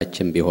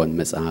አንዳችም ቢሆን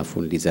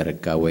መጽሐፉን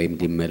ሊዘረጋ ወይም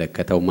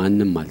ሊመለከተው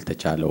ማንም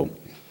አልተቻለውም።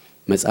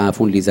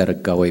 መጽሐፉን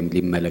ሊዘረጋ ወይም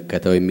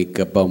ሊመለከተው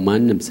የሚገባው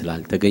ማንም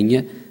ስላልተገኘ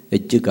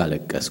እጅግ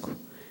አለቀስኩ።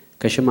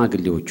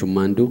 ከሽማግሌዎቹም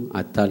አንዱ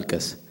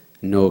አታልቅስ፣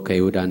 እነሆ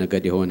ከይሁዳ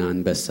ነገድ የሆነ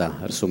አንበሳ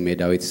እርሱም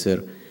የዳዊት ሥር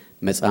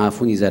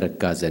መጽሐፉን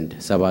ይዘረጋ ዘንድ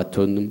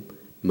ሰባቱንም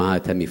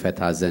ማኅተም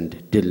ይፈታ ዘንድ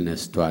ድል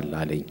ነስቶአል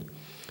አለኝ።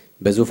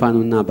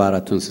 በዙፋኑና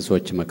በአራቱ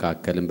እንስሶች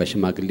መካከልም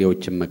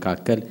በሽማግሌዎችም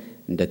መካከል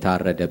እንደ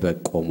ታረደ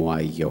በግ ቆሞ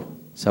አየሁ።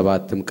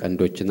 7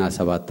 ቀንዶችና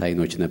 7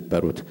 ዓይኖች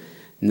ነበሩት።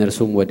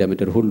 እነርሱም ወደ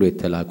ምድር ሁሉ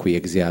የተላኩ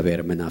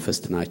የእግዚአብሔር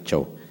መናፍስት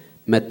ናቸው።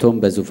 መጥቶም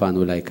በዙፋኑ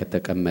ላይ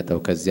ከተቀመጠው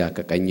ከዚያ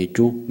ከቀኝ እጁ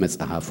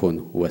መጽሐፉን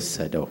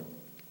ወሰደው።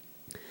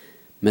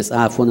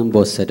 መጽሐፉንም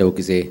በወሰደው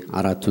ጊዜ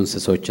 4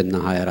 እንስሶችና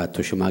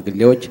 24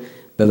 ሽማግሌዎች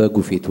በበጉ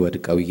ፊት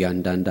ወድቀው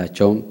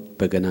እያንዳንዳቸውም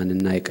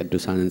በገናንና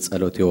የቅዱሳንን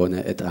ጸሎት የሆነ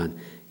ዕጣን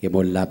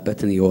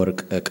የሞላበትን የወርቅ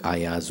ዕቃ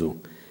ያዙ።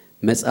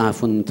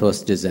 መጽሐፉንም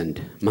ትወስድ ዘንድ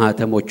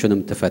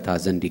ማኅተሞቹንም ትፈታ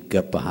ዘንድ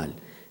ይገባሃል፣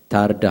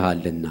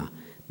 ታርደሃልና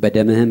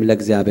በደምህም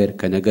ለእግዚአብሔር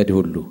ከነገድ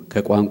ሁሉ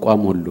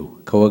ከቋንቋም ሁሉ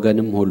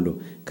ከወገንም ሁሉ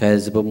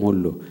ከሕዝብም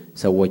ሁሉ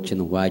ሰዎችን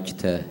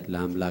ዋጅተህ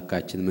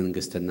ለአምላካችን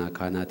መንግሥትና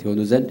ካህናት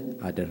የሆኑ ዘንድ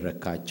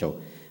አደረግካቸው፣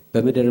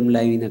 በምድርም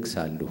ላይ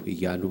ይነግሣሉ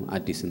እያሉ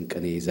አዲስን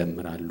ቅኔ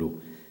ይዘምራሉ።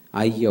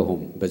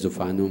 አየሁም፣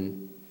 በዙፋኑም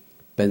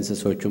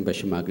በእንስሶቹም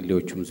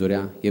በሽማግሌዎቹም ዙሪያ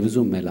የብዙ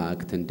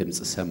መላእክትን ድምፅ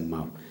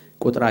ሰማሁ።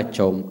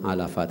 ቁጥራቸውም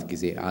አላፋት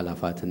ጊዜ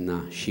አላፋትና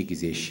 1000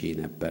 ጊዜ 1000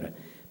 ነበረ።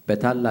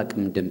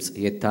 በታላቅም ድምፅ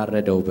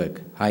የታረደው በግ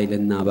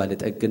ኃይልና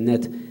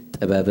ባለጠግነት፣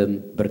 ጥበብም፣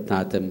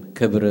 ብርታትም፣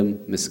 ክብርም፣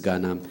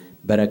 ምስጋናም፣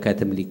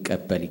 በረከትም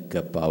ሊቀበል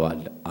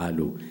ይገባዋል አሉ።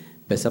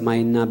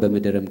 በሰማይና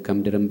በምድርም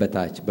ከምድርም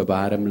በታች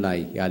በባህርም ላይ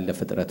ያለ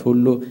ፍጥረት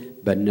ሁሉ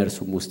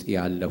በእነርሱም ውስጥ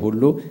ያለ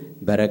ሁሉ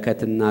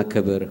በረከትና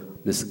ክብር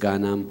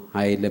ምስጋናም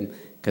ኃይልም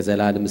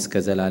ከዘላለም እስከ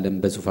ዘላለም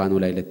በዙፋኑ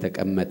ላይ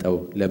ለተቀመጠው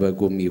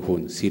ለበጉም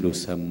ይሁን ሲሉ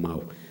ሰማሁ።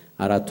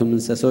 4ቱም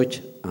እንስሶች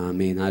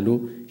አሜን አሉ።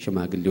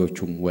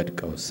 ሽማግሌዎቹም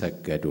ወድቀው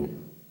ሰገዱ።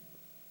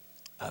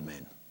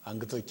 አሜን።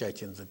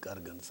 አንገቶቻችን ዝቅ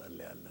አድርገን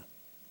እንጸልያለን።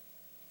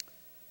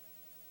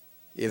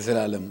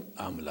 የዘላለም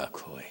አምላክ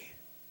ሆይ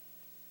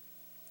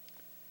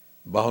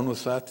በአሁኑ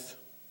ሰዓት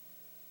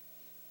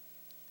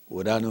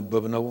ወደ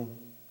አነበብነው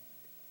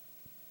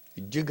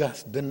እጅግ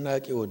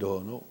አስደናቂ ወደ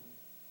ሆነው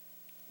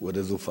ወደ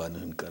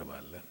ዙፋንህ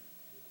እንቀርባለን።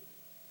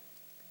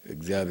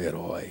 እግዚአብሔር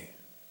ሆይ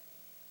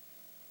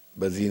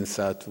በዚህን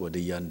ሰዓት ወደ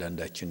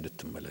እያንዳንዳችን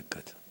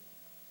እንድትመለከት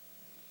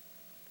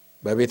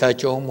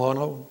በቤታቸውም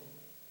ሆነው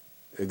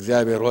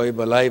እግዚአብሔር ሆይ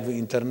በላይቭ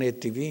ኢንተርኔት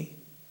ቲቪ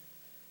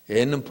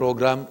ይህንን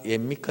ፕሮግራም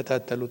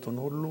የሚከታተሉትን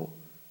ሁሉ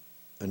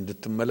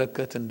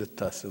እንድትመለከት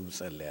እንድታስብ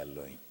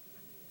ጸልያለሁኝ።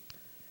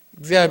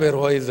 እግዚአብሔር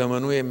ሆይ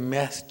ዘመኑ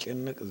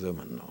የሚያስጨንቅ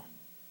ዘመን ነው።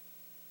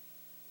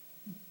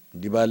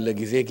 እንዲህ ባለ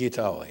ጊዜ ጌታ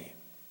ሆይ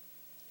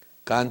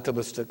ከአንተ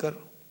በስተቀር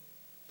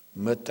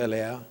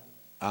መጠለያ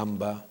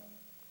አምባ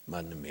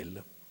ማንም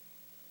የለም።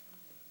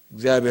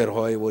 እግዚአብሔር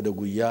ሆይ ወደ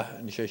ጉያህ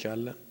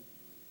እንሸሻለን።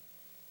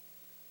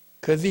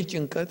 ከዚህ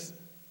ጭንቀት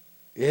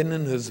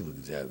ይህንን ህዝብ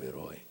እግዚአብሔር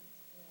ሆይ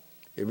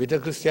የቤተ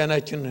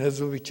ክርስቲያናችን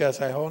ህዝብ ብቻ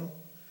ሳይሆን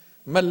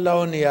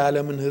መላውን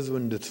የዓለምን ህዝብ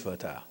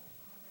እንድትፈታ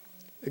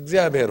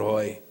እግዚአብሔር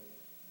ሆይ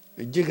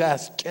እጅግ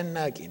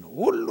አስጨናቂ ነው።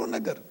 ሁሉ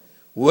ነገር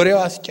ወሬው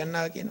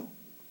አስጨናቂ ነው።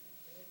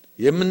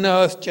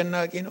 የምናየው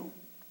አስጨናቂ ነው።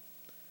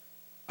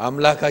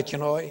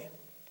 አምላካችን ሆይ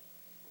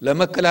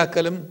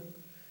ለመከላከልም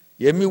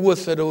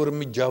የሚወሰደው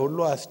እርምጃ ሁሉ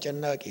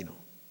አስጨናቂ ነው።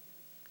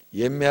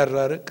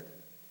 የሚያራርቅ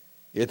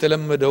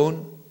የተለመደውን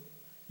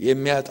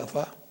የሚያጠፋ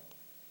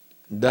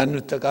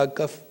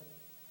እንዳንተቃቀፍ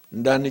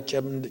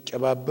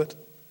እንዳንጨባበጥ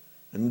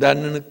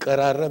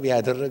እንዳንቀራረብ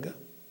ያደረገ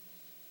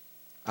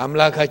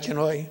አምላካችን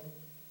ሆይ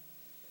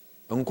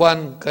እንኳን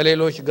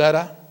ከሌሎች ጋራ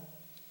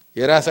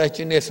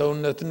የራሳችን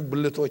የሰውነትን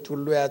ብልቶች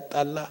ሁሉ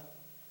ያጣላ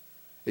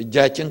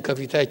እጃችን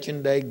ከፊታችን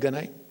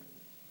እንዳይገናኝ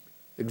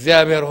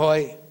እግዚአብሔር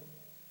ሆይ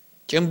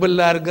ጭንብል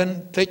አድርገን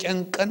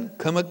ተጨንቀን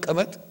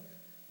ከመቀመጥ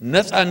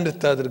ነፃ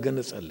እንድታደርገን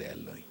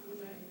እጸልያለሁ።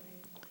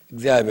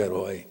 እግዚአብሔር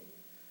ሆይ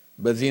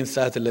በዚህን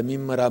ሰዓት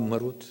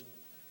ለሚመራመሩት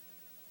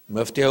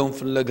መፍትሄውን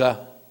ፍለጋ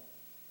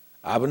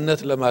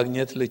አብነት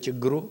ለማግኘት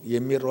ለችግሩ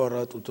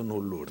የሚሯሯጡትን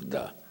ሁሉ እርዳ።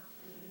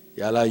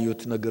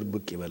 ያላዩት ነገር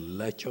ብቅ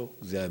ይበልላቸው።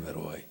 እግዚአብሔር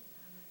ሆይ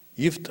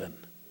ይፍጠን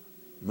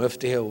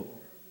መፍትሄው።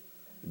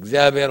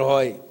 እግዚአብሔር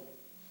ሆይ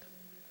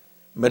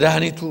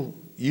መድኃኒቱ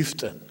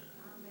ይፍጠን።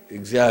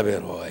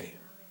 እግዚአብሔር ሆይ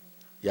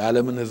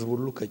የዓለምን ሕዝብ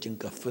ሁሉ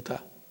ከጭንቀት ፍታ።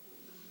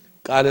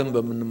 ቃልን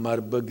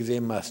በምንማርበት ጊዜ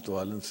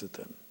ማስተዋልን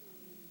ስጠን።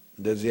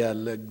 እንደዚህ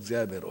ያለ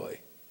እግዚአብሔር ሆይ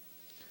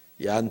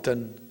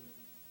ያንተን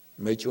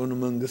መጪውን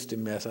መንግስት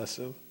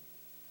የሚያሳስብ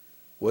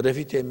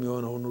ወደፊት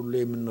የሚሆነውን ሁሉ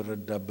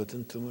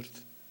የምንረዳበትን ትምህርት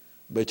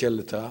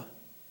በቸልታ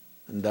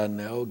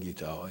እንዳናየው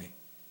ጌታ ሆይ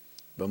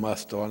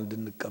በማስተዋል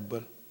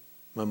እንድንቀበል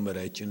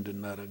መመሪያችን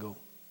እንድናረገው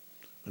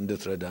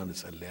እንድትረዳን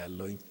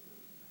እጸልያለሁኝ።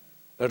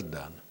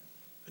 እርዳን፣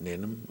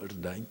 እኔንም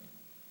እርዳኝ፣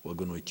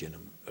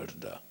 ወገኖቼንም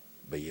እርዳ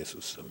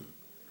በኢየሱስ ስም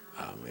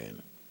አሜን።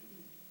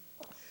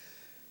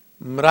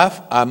 ምዕራፍ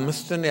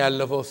 5ን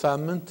ያለፈው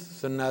ሳምንት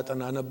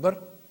ስናጠና ነበር።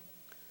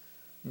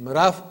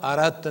 ምዕራፍ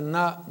 4 እና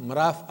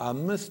ምዕራፍ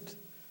 5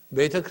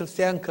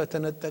 ቤተክርስቲያን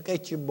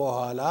ከተነጠቀች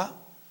በኋላ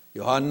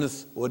ዮሐንስ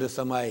ወደ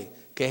ሰማይ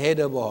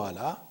ከሄደ በኋላ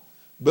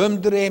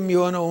በምድር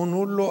የሚሆነውን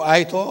ሁሉ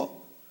አይቶ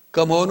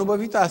ከመሆኑ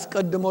በፊት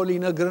አስቀድሞ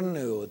ሊነግረን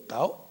ነው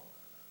የወጣው።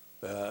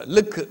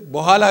 ልክ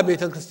በኋላ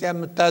ቤተክርስቲያን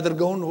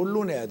የምታደርገውን ሁሉ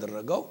ነው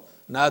ያደረገው።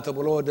 ና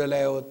ተብሎ ወደ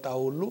ላይ ወጣው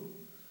ሁሉ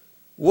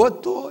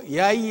ወጥቶ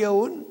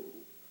ያየውን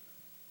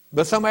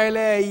በሰማይ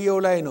ላይ ያየው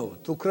ላይ ነው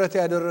ትኩረት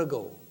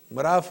ያደረገው።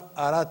 ምዕራፍ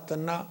 4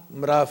 እና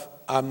ምዕራፍ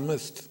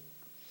 5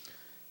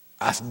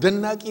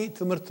 አስደናቂ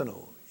ትምህርት ነው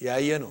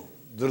ያየነው።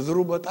 ዝርዝሩ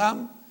በጣም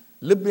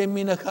ልብ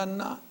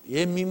የሚነካና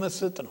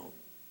የሚመስጥ ነው።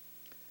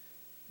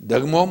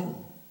 ደግሞም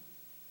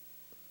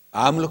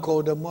አምልኮው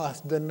ደግሞ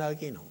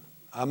አስደናቂ ነው።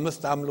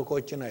 5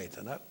 አምልኮችን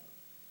አይተናል።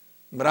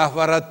 ምዕራፍ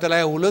 4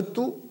 ላይ ሁለቱ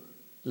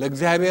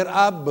ለእግዚአብሔር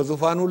አብ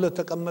በዙፋኑ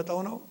ለተቀመጠው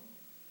ነው።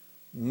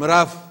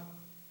 ምዕራፍ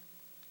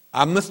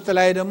 5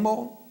 ላይ ደግሞ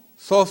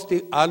 3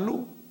 አሉ።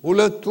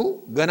 ሁለቱ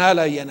ገና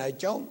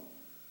ላየናቸው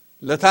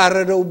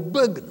ለታረደው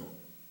በግ ነው።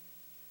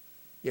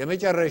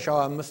 የመጨረሻው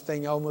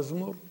 5ኛው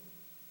መዝሙር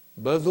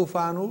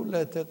በዙፋኑ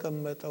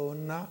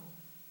ለተቀመጠውና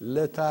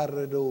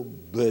ለታረደው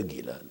በግ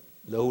ይላል።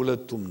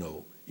 ለሁለቱም ነው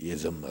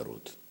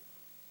የዘመሩት።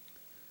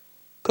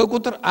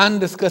 ከቁጥር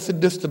 1 እስከ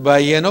 6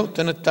 ባየነው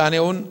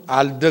ትንታኔውን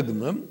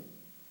አልደግምም።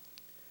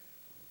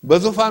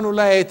 በዙፋኑ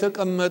ላይ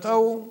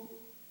የተቀመጠው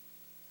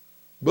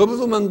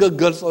በብዙ መንገድ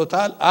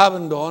ገልጾታል። አብ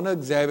እንደሆነ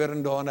እግዚአብሔር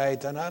እንደሆነ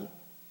አይተናል።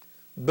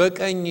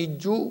 በቀኝ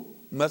እጁ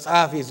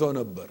መጽሐፍ ይዞ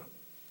ነበር።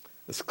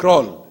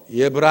 ስክሮል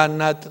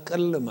የብራና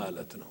ጥቅል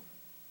ማለት ነው።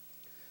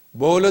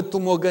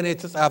 በሁለቱም ወገን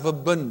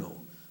የተጻፈበት ነው።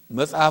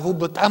 መጽሐፉ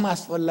በጣም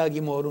አስፈላጊ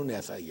መሆኑን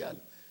ያሳያል።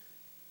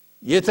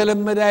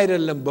 የተለመደ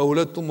አይደለም።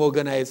 በሁለቱም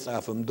ወገን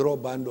አይጻፍም። ድሮ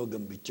በአንድ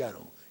ወገን ብቻ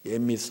ነው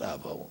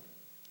የሚጻፈው።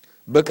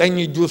 በቀኝ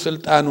እጁ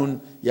ስልጣኑን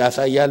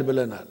ያሳያል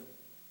ብለናል።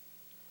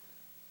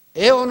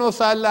 ሆኖ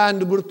ሳለ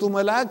አንድ ብርቱ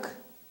መልአክ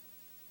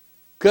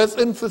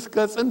ከጽንፍ እስከ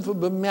ጽንፍ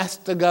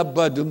በሚያስተጋባ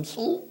ድምፁ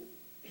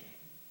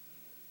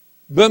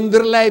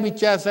በምድር ላይ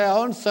ብቻ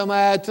ሳይሆን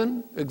ሰማያትን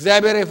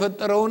እግዚአብሔር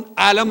የፈጠረውን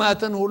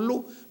ዓለማትን ሁሉ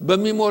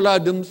በሚሞላ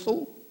ድምፁ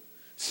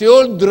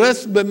ሲኦል ድረስ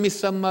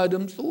በሚሰማ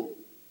ድምፁ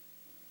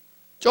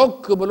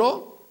ጮክ ብሎ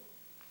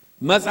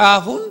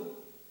መጽሐፉን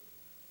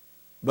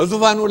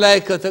በዙፋኑ ላይ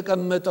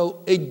ከተቀመጠው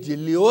እጅ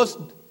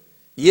ሊወስድ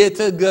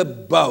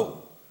የተገባው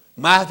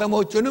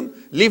ማህተሞቹንም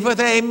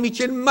ሊፈታ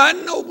የሚችል ማን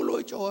ነው ብሎ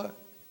ጮኸ።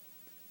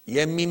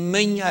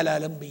 የሚመኝ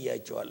አላለም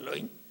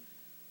ብያቸዋለሁኝ።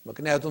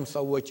 ምክንያቱም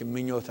ሰዎች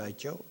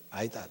ምኞታቸው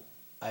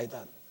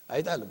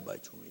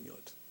አይጣልባቸው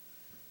ምኞት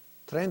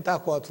ትሬንታ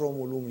ኳትሮ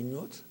ሙሉ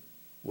ምኞት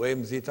ወይም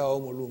ዜታው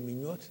ሙሉ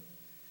ምኞት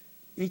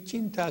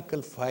ይቺን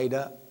ታክል ፋይዳ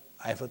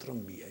አይፈጥርም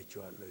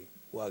ብያቸዋለሁኝ።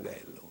 ዋጋ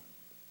የለውም።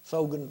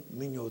 ሰው ግን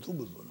ምኞቱ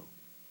ብዙ ነው።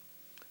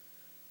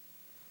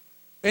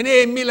 እኔ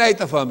የሚል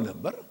አይጠፋም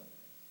ነበር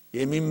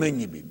የሚመኝ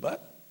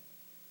ቢባል፣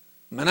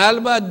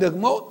 ምናልባት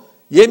ደግሞ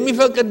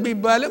የሚፈቅድ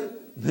ቢባልም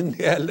ምን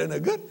ያለ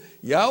ነገር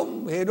ያው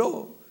ሄዶ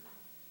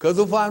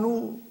ከዙፋኑ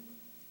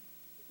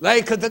ላይ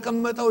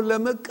ከተቀመጠው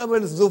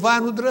ለመቀበል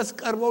ዙፋኑ ድረስ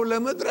ቀርበው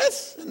ለመድረስ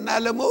እና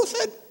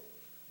ለመውሰድ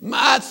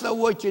ማት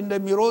ሰዎች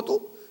እንደሚሮጡ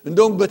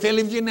እንደውም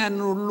በቴሌቪዥን ያን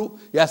ሁሉ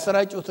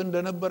ያሰራጩት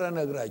እንደነበረ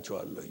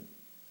ነግራቸዋለሁ።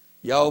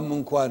 ያውም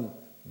እንኳን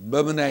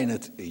በምን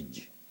አይነት እጅ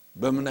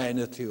በምን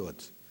አይነት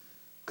ህይወት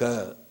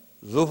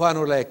ከዙፋኑ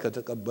ላይ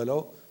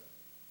ከተቀበለው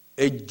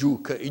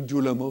ከእጁ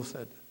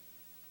ለመውሰድ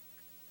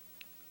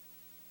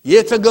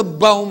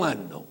የተገባው ማን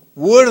ነው?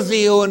 ወርዝ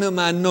የሆነ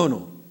ማን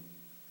ነው?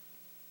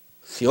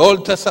 ሲኦል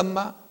ተሰማ።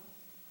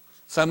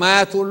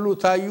 ሰማያት ሁሉ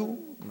ታዩ።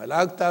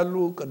 መላእክት አሉ፣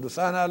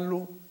 ቅዱሳን አሉ፣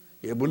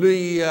 የብሉይ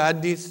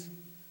የአዲስ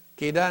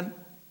ኪዳን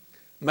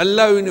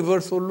መላው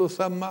ዩኒቨርስ ሁሉ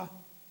ሰማ።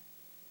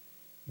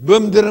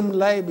 በምድርም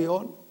ላይ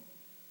ቢሆን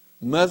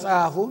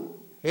መጽሐፉን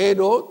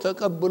ሄዶ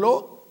ተቀብሎ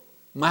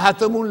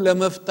ማህተሙን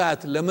ለመፍታት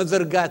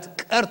ለመዘርጋት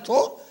ቀርቶ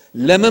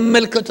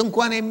ለመመልከት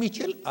እንኳን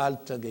የሚችል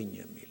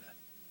አልተገኘም ይላል።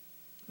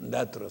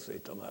 እንዳትረሱ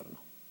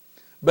የተማርነው።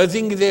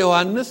 በዚህ ጊዜ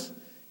ዮሐንስ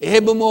ይሄ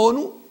በመሆኑ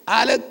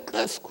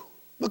አለቀስኩ።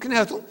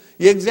 ምክንያቱም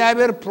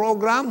የእግዚአብሔር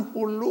ፕሮግራም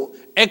ሁሉ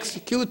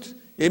ኤክስኪዩት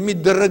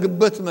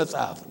የሚደረግበት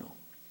መጽሐፍ ነው።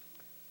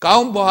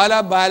 ካሁን በኋላ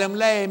በዓለም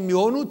ላይ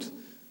የሚሆኑት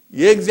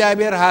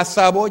የእግዚአብሔር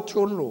ሐሳቦች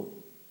ሁሉ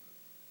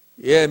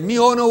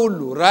የሚሆነው ሁሉ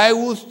ራእይ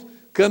ውስጥ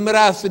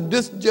ከምዕራፍ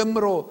 6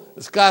 ጀምሮ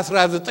እስከ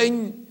 19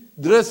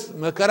 ድረስ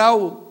መከራው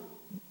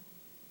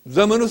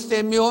ዘመን ውስጥ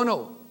የሚሆነው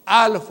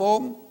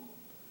አልፎም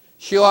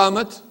ሺህ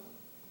ዓመት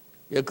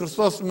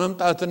የክርስቶስ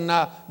መምጣትና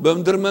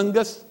በምድር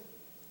መንግስት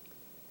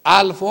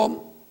አልፎም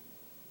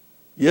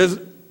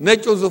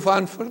የነጩ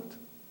ዙፋን ፍርድ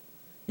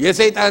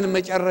የሰይጣን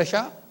መጨረሻ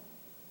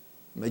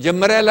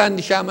መጀመሪያ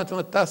ለ1000 ዓመት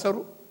መታሰሩ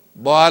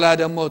በኋላ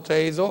ደግሞ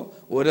ተይዞ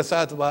ወደ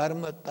እሳት ባህር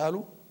መጣሉ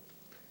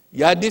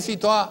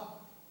የአዲሲቷ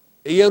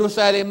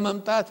ኢየሩሳሌም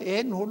መምጣት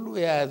ይሄን ሁሉ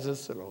የያዘ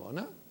ስለሆነ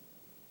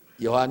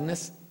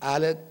ዮሐንስ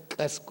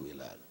አለቀስኩ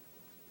ይላል።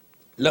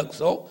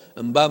 ለቅሶ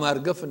እንባ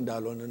ማርገፍ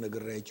እንዳልሆነ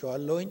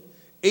ነግሬያቸዋለሁኝ።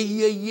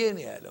 እየየ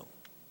ነው ያለው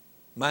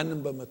ማንም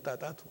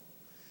በመታጣቱ።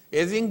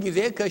 የዚህን ጊዜ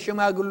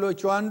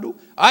ከሽማግሎቹ አንዱ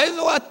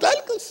አይዞህ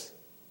አታልቅስ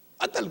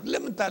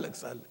ለምን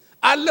ታለቅሳለህ?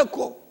 አለኮ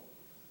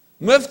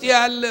መፍትሄ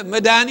አለ፣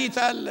 መድኃኒት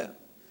አለ፣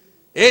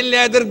 ይሄን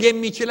ሊያደርግ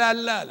የሚችል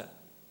አለ አለ።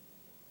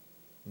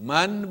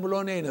 ማን ብሎ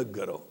ነው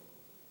የነገረው?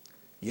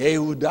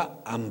 የይሁዳ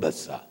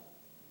አንበሳ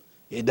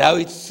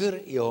የዳዊት ስር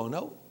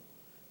የሆነው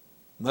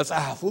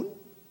መጽሐፉን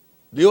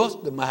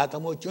ሊወስድ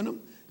ማህተሞቹንም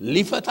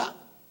ሊፈታ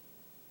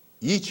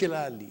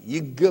ይችላል፣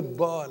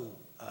 ይገባዋል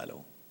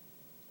አለው።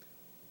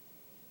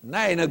 እና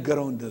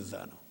የነገረው እንደዛ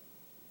ነው።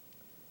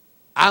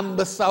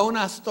 አንበሳውን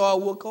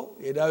አስተዋወቀው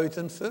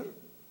የዳዊትን ስር።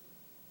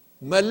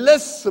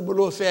 መለስ ብሎ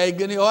ሲያይ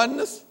ግን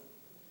ዮሐንስ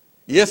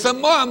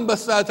የሰማው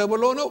አንበሳ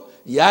ተብሎ ነው፣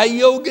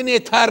 ያየው ግን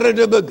የታረደ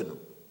በግ ነው።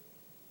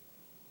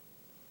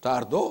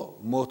 ታርዶ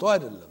ሞቶ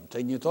አይደለም፣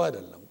 ተኝቶ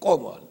አይደለም፣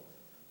 ቆሟል።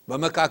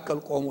 በመካከል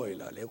ቆሞ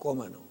ይላል። የቆመ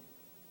ነው።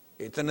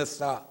 የተነሳ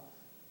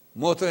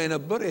ሞቶ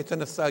የነበር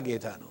የተነሳ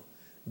ጌታ ነው።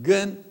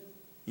 ግን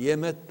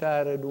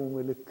የመታረዱ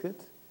ምልክት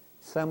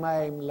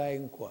ሰማይም ላይ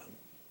እንኳን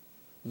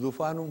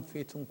ዙፋኑም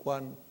ፊት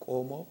እንኳን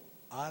ቆሞ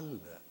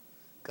አለ።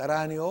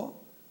 ቀራንዮ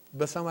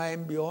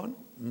በሰማይም ቢሆን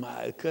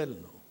ማዕከል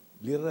ነው፣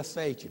 ሊረሳ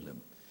አይችልም።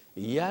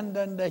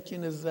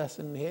 እያንዳንዳችን እዛ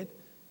ስንሄድ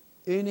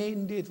እኔ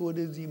እንዴት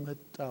ወደዚህ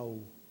መጣው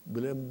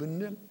ብለን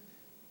ብንል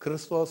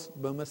ክርስቶስ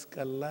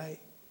በመስቀል ላይ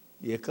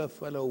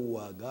የከፈለው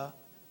ዋጋ፣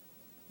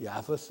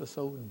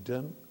 ያፈሰሰው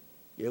ደም፣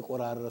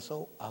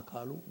 የቆራረሰው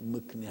አካሉ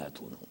ምክንያቱ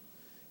ነው።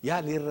 ያ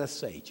ሊረሳ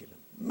አይችልም።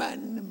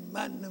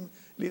 ማንም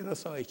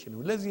ሊረሳው አይችልም።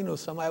 ለዚህ ነው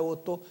ሰማይ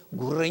ወጥቶ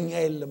ጉረኛ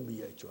የለም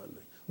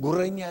ብያቸዋለሁ።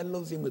 ጉረኛ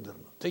ያለው እዚህ ምድር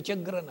ነው።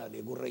 ተቸግረናል።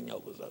 የጉረኛው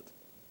ብዛት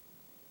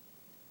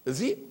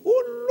እዚህ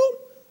ሁሉም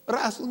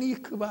ራሱን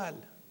ይክባል።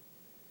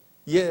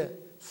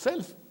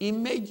 የሰልፍ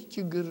ኢሜጅ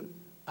ችግር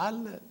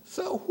አለ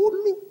ሰው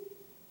ሁሉ።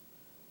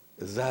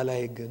 እዛ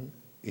ላይ ግን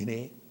እኔ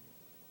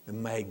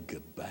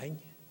የማይገባኝ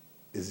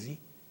እዚህ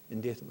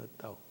እንዴት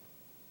መጣው?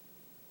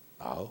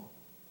 አዎ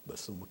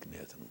በሱ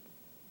ምክንያት ነው።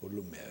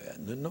 ሁሉም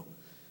ያንን ነው።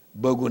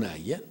 በጉን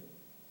አየን።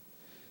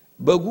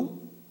 በጉ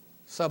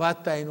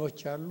 7 አይኖች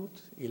አሉት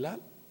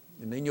ይላል።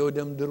 እነኚህ ወደ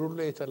ምድር ሁሉ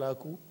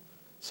የተላኩ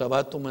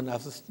 7ቱ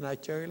መናፍስት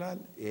ናቸው ይላል።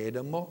 ይሄ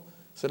ደግሞ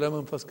ስለ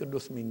መንፈስ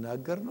ቅዱስ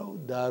የሚናገር ነው።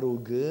 ዳሩ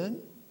ግን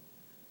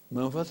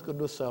መንፈስ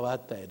ቅዱስ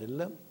 7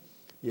 አይደለም።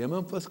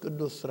 የመንፈስ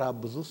ቅዱስ ስራ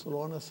ብዙ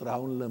ስለሆነ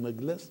ስራውን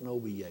ለመግለጽ ነው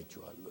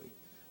ብያችኋለሁ።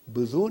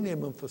 ብዙውን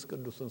የመንፈስ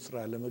ቅዱስን ስራ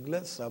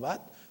ለመግለጽ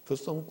 7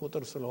 ፍጹም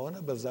ቁጥር ስለሆነ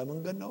በዛ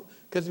መንገድ ነው።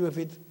 ከዚህ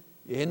በፊት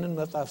ይሄንን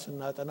መጽሐፍ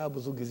ስናጠና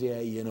ብዙ ጊዜ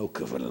ያየነው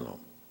ክፍል ነው።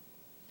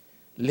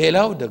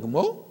 ሌላው ደግሞ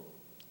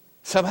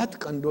 7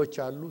 ቀንዶች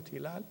አሉት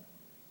ይላል።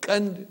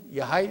 ቀንድ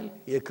የኃይል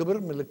የክብር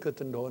ምልክት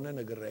እንደሆነ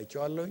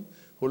ነግሬያቸዋለሁ።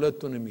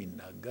 ሁለቱንም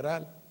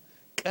ይናገራል።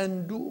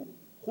 ቀንዱ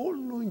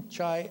ሁሉን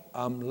ቻይ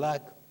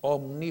አምላክ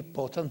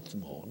ኦምኒፖተንት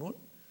መሆኑን፣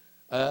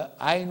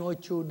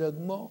 አይኖቹ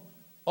ደግሞ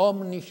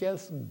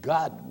ኦምኒሸንስ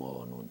ጋድ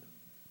መሆኑን፣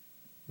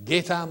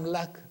 ጌታ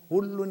አምላክ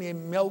ሁሉን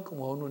የሚያውቅ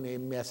መሆኑን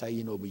የሚያሳይ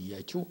ነው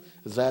ብያችሁ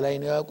እዛ ላይ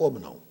ነው ያቆም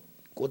ነው።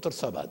 ቁጥር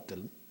 7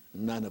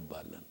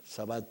 እናነባለን።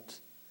 7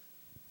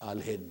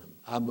 አልሄድንም፣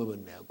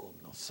 አንብበን ያቆም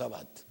ነው።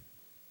 7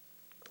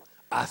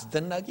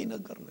 አስደናቂ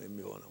ነገር ነው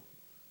የሚሆነው።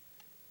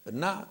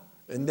 እና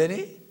እንደኔ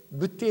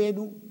ብትሄዱ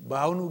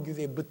በአሁኑ ጊዜ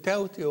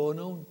ብታዩት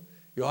የሆነውን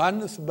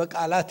ዮሐንስ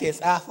በቃላት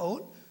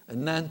የጻፈውን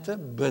እናንተ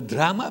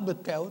በድራማ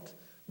ብታዩት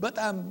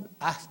በጣም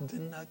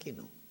አስደናቂ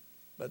ነው።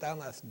 በጣም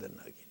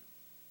አስደናቂ ነው።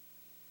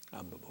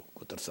 አንብበው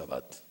ቁጥር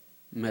 7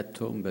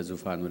 መጥቶም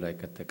በዙፋኑ ላይ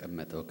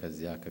ከተቀመጠው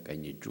ከዚያ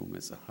ከቀኝ እጁ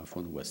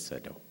መጽሐፉን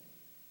ወሰደው።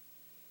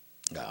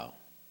 አዎ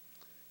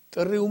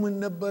ጥሪው ምን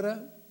ነበረ?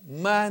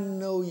 ማን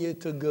ነው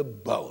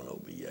የተገባው ነው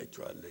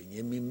ብያችኋለሁ።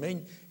 የሚመኝ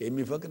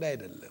የሚፈቅድ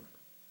አይደለም።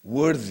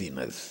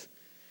 worthiness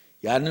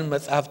ያንን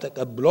መጽሐፍ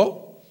ተቀብሎ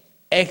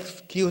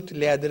ኤክስኪዩት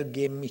ሊያደርግ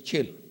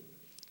የሚችል።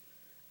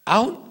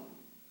 አሁን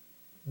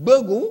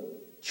በጉ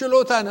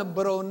ችሎታ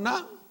ነበረውና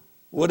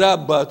ወደ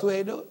አባቱ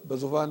ሄዶ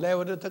በዙፋን ላይ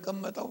ወደ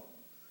ተቀመጠው።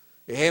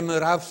 ይሄ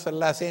ምዕራፍ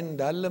ሥላሴን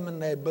እንዳለ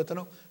የምናይበት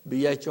ነው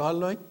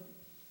ብያችኋለሁ።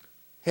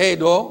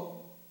 ሄዶ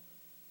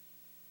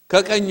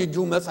ከቀኝ እጁ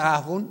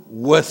መጽሐፉን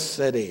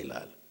ወሰደ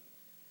ይላል።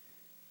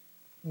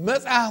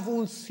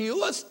 መጽሐፉን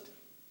ሲወስድ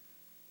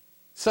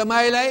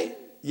ሰማይ ላይ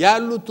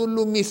ያሉት ሁሉ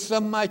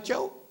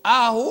የሚሰማቸው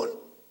አሁን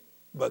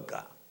በቃ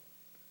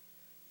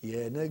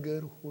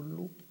የነገር ሁሉ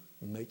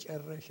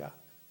መጨረሻ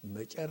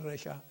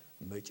መጨረሻ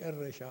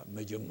መጨረሻ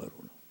መጀመሩ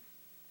ነው።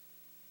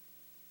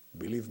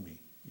 believe me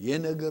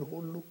የነገር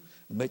ሁሉ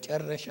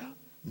መጨረሻ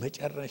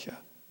መጨረሻ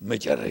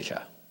መጨረሻ።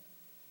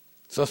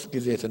 3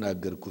 ጊዜ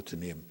የተናገርኩት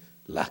እኔም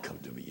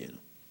ላከብድ ብዬ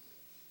ነው።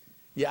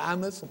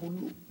 የአመጽ ሁሉ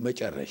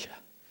መጨረሻ፣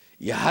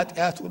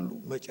 የኃጢአት ሁሉ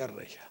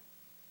መጨረሻ፣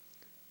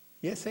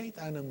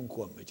 የሰይጣንም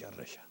እንኳን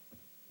መጨረሻ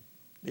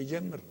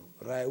ሊጀምር ነው።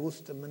 ራእይ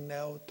ውስጥ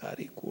የምናየው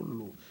ታሪክ ሁሉ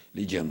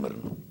ሊጀምር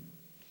ነው።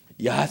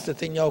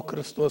 የሐሰተኛው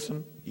ክርስቶስም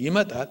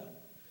ይመጣል።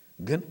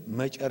 ግን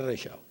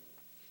መጨረሻው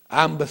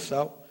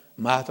አንበሳው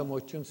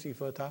ማህተሞችን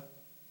ሲፈታ፣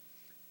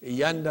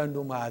 እያንዳንዱ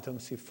ማህተም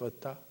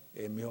ሲፈታ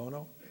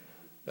የሚሆነው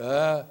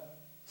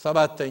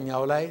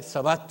 7ኛው ላይ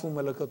 7ቱ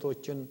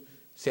መለከቶችን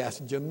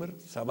ሲያስጀምር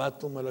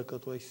 7ቱ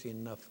መለከቶች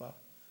ሲነፋ፣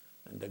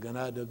 እንደገና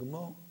ደግሞ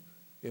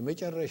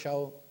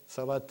የመጨረሻው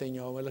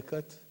 7ኛው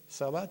መለከት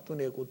 7ቱን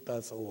የቁጣ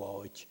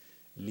ጽዋዎች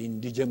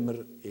እንዲጀምር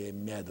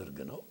የሚያደርግ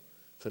ነው።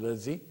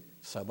 ስለዚህ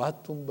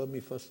ሰባቱም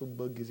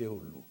በሚፈሱበት ጊዜ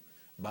ሁሉ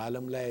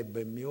በዓለም ላይ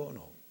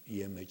በሚሆነው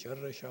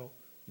የመጨረሻው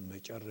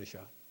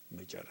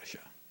መጨረሻ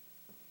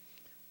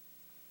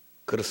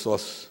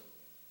ክርስቶስ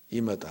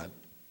ይመጣል።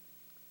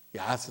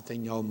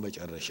 የሐሰተኛውም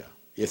መጨረሻ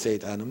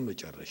የሰይጣንም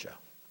መጨረሻ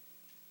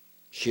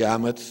 1000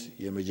 ዓመት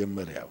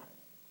የመጀመሪያው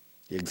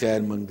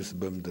የእግዚአብሔር መንግስት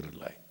በምድር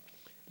ላይ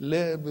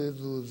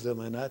ለብዙ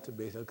ዘመናት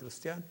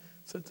ቤተክርስቲያን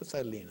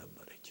ስትጸልይ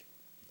ነበረች።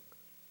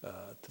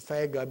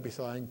 ተስፋዬ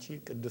ጋቢሳው አንቺ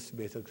ቅዱስ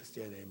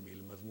ቤተክርስቲያን የሚል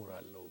መዝሙር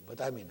አለው።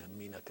 በጣም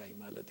የሚነካኝ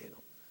ማለቴ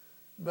ነው።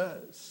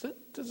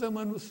 በስንት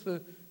ዘመን ውስጥ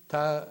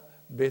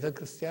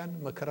ቤተክርስቲያን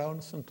መከራውን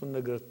ስንቱን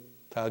ነገር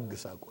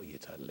ታግሳ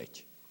ቆይታለች።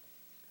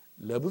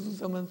 ለብዙ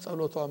ዘመን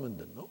ጸሎቷ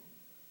ምንድነው?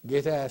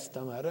 ጌታ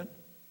ያስተማረን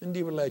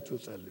እንዲህ ብላችሁ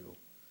ጸልዩ።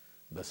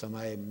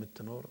 በሰማይ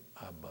የምትኖር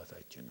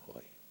አባታችን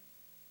ሆይ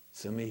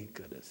ስምህ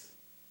ይቀደስ፣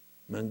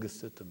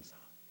 መንግስትህ ትምጣ፣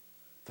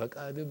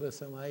 ፈቃድህ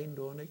በሰማይ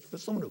እንደሆነች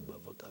ፍጹም ነው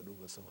ፈቃዱ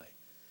በሰማይ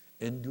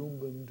እንዲሁም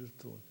በምድር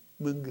ትሁን፣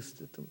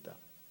 መንግስትህ ትምጣ።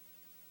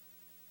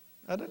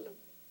 አይደለም?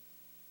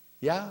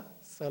 ያ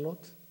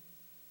ጸሎት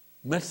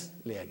መልስ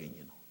ሊያገኝ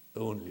ነው፣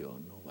 እውን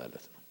ሊሆን ነው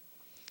ማለት ነው።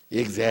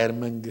 የእግዚአብሔር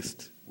መንግስት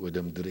ወደ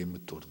ምድር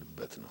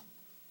የምትወርድበት ነው።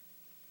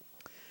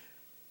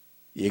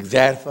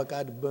 የእግዚአብሔር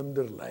ፈቃድ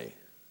በምድር ላይ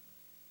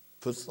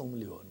ፍጹም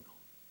ሊሆን ነው።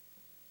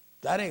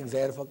 ዛሬ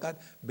እግዚአብሔር ፈቃድ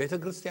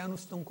ቤተክርስቲያን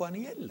ውስጥ እንኳን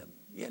የለም።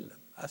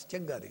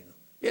 አስቸጋሪ ነው።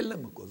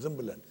 የለም እኮ ዝም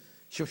ብለን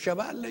ሽብሸባ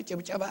አለ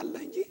ጭብጨባ አለ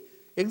እንጂ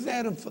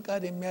እግዚአብሔርን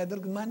ፈቃድ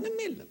የሚያደርግ ማንም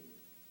የለም።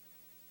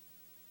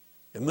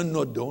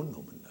 የምንወደውን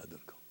ነው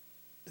የምናደርገው፣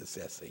 ደስ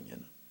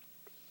ያሰኘን።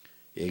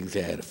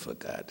 የእግዚአብሔር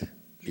ፈቃድ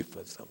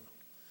ሊፈጸም ነው።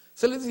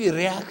 ስለዚህ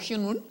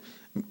ሪአክሽኑን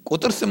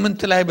ቁጥር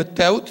 8 ላይ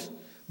ብታዩት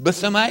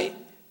በሰማይ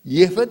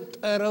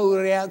የፈጠረው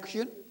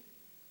ሪአክሽን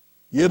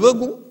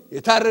የበጉ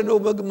የታረደው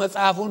በግ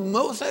መጽሐፉን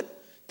መውሰድ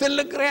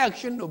ትልቅ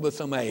ሪአክሽን ነው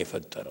በሰማይ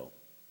የፈጠረው።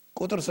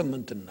 ቁጥር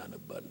 8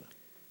 እናነባለን።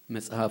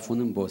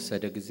 መጽሐፉንም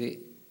በወሰደ ጊዜ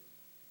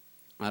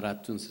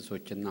 4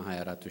 እንስሶችና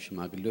 24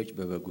 ሽማግሌዎች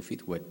በበጉ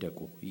ፊት ወደቁ።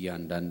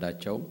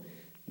 እያንዳንዳቸውም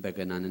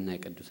በገናንና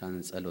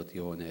የቅዱሳንን ጸሎት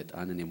የሆነ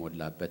ዕጣንን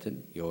የሞላበትን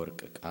የወርቅ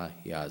ዕቃ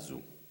ያዙ።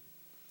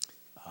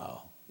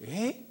 ይሄ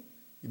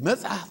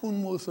መጽሐፉን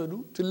መውሰዱ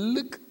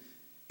ትልቅ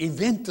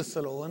ኢቨንት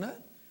ስለሆነ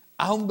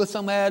አሁን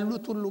በሰማይ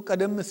ያሉት ሁሉ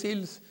ቀደም ሲል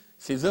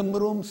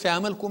ሲዘምሩም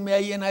ሲያመልኩም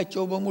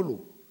ያየናቸው በሙሉ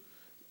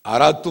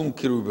 4ቱም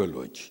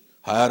ኪሩቤሎች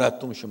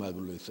 24ቱም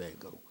ሽማግሌዎች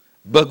ሳይቀሩ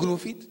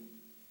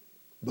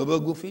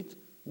በበጉ ፊት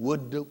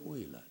ወደቁ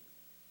ይላል።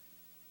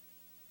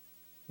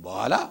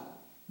 በኋላ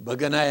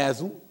በገና ያዙ፣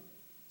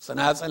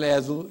 ጽናጽል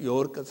ያዙ፣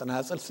 የወርቅ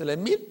ጽናጽል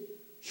ስለሚል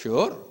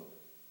ሹር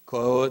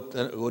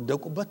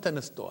ከወደቁበት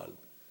ተነስተዋል።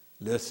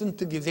 ለስንት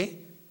ጊዜ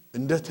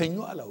እንደተኙ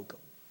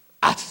አላውቅም።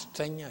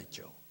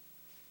 አስተኛቸው።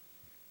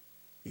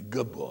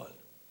 ይገባዋል።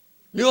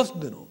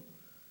 ሊወስድ ነው።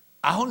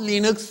 አሁን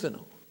ሊነግስ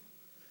ነው።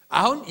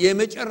 አሁን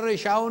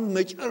የመጨረሻውን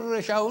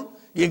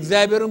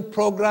የእግዚአብሔርን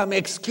ፕሮግራም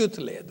ኤክስኪዩት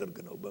ሊያደርግ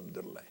ነው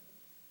በምድር ላይ።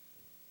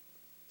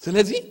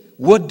 ስለዚህ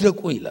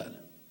ወደቁ ይላል።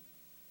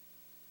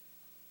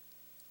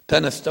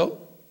 ተነስተው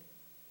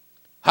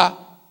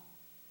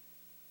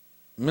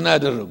ምን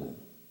አደረጉ?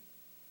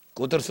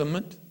 ቁጥር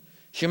 8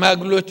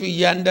 ሽማግሌዎቹ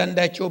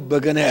እያንዳንዳቸው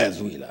በገና ያዙ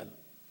ይላል።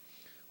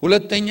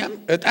 ሁለተኛም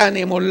ዕጣን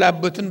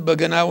የሞላበትን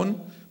በገናውን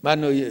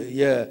ማነው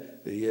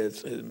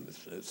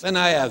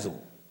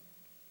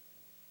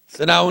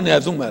ጽናውን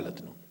ያዙ ማለት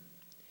ነው።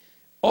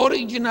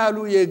 ኦሪጂናሉ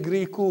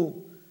የግሪኩ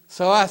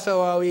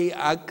ሰዋሰዋዊ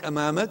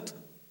አቀማመጥ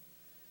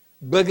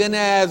በገና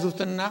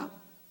ያዙትና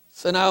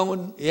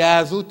ጽናውን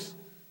ያዙት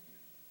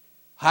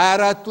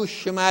 24ቱ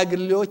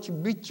ሽማግሌዎች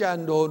ብቻ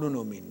እንደሆኑ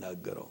ነው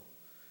የሚናገረው።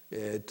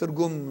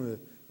 ትርጉም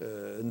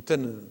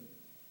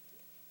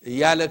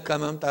እያለ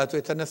ከመምጣቱ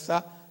የተነሳ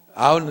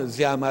አሁን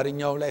እዚህ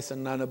አማርኛው ላይ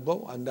ስናነበው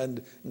አንዳንድ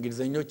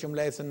እንግሊዘኞችም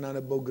ላይ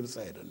ስናነበው ግልጽ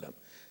አይደለም።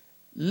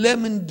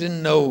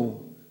 ለምንድነው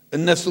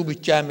እነሱ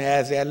ብቻ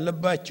መያዝ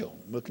ያለባቸው?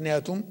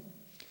 ምክንያቱም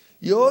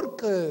የወርቅ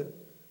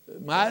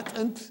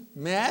ማዕጠንት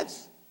መያዝ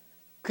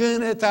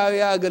ክህነታዊ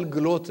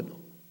አገልግሎት ነው፣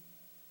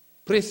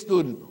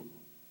 ፕሪስትሁድ ነው።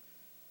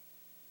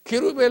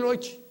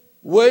 ኪሩቤሎች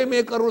ወይም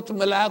የቀሩት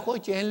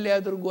መልአኮች ይህን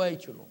ሊያደርጉ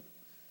አይችሉም።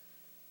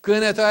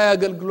 ክህነታዊ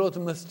አገልግሎት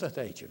መስጠት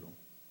አይችሉም።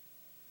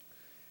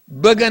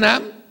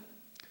 በገናም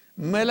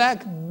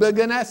መልአክ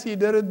በገና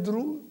ሲደረድሩ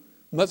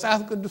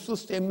መጽሐፍ ቅዱስ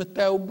ውስጥ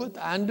የምታዩበት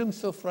አንድም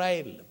ስፍራ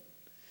የለም።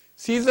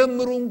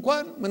 ሲዘምሩ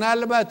እንኳን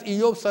ምናልባት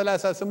ኢዮብ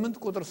 38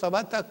 ቁጥር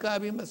 7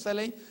 አካባቢ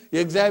መሰለኝ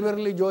የእግዚአብሔር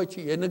ልጆች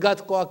የንጋት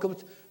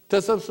ከዋክብት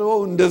ተሰብስበው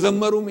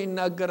እንደዘመሩም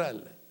ይናገራል።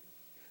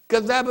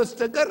 ከዛ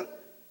በስተቀር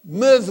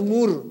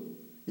መዝሙር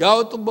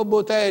ያወጡበት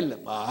ቦታ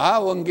የለም።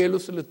 ወንጌል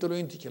ውስጥ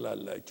ልትሉኝ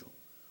ትችላላችሁ።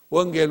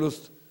 ወንጌል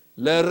ውስጥ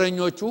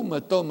ለእረኞቹ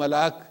መጥተው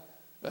መልአክ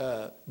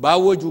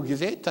ባወጁ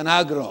ጊዜ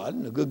ተናግረዋል።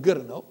 ንግግር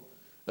ነው።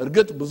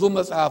 እርግጥ ብዙ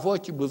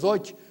መጽሐፎች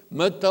ብዙዎች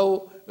መጥተው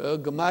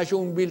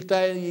ግማሹን ቢልታ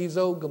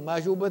ይዘው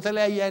ግማሹ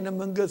በተለያየ አይነት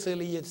መንገድ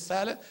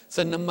እየተሳለ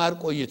ስንማር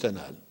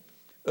ቆይተናል።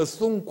 እሱ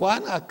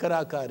እንኳን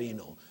አከራካሪ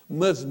ነው።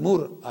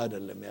 መዝሙር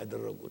አይደለም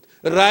ያደረጉት።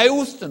 ራእይ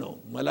ውስጥ ነው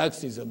መላእክት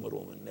ሲዘምሩ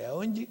ምናየው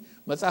እንጂ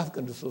መጽሐፍ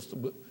ቅዱስ ውስጥ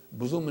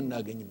ብዙ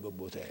የምናገኝበት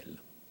ቦታ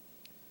የለም።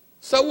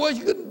 ሰዎች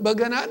ግን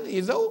በገናን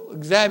ይዘው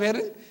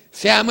እግዚአብሔርን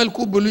ሲያመልኩ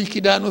ብሉይ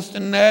ኪዳን ውስጥ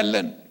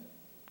እናያለን።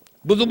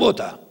 ብዙ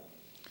ቦታ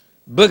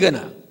በገና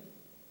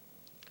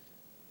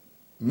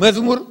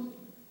መዝሙር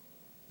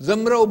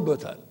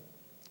ዘምረውበታል።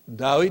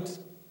 ዳዊት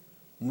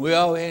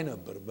ሙያው ይሄ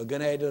ነበር፣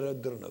 በገና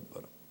ይደረድር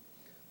ነበር።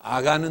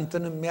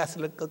 አጋንንትን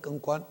የሚያስለቅቅ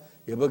እንኳን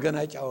የበገና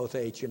ጫወታ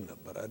ይችል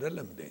ነበር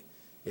አይደለም እንዴ?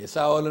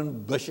 የሳኦልን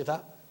በሽታ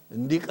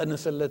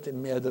እንዲቀንስለት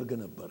የሚያደርግ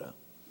ነበር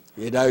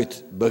የዳዊት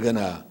በገና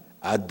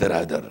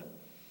አደራደር።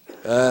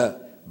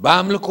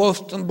 በአምልኮ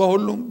ውስጥም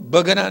በሁሉም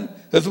በገናን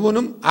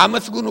ህዝቡንም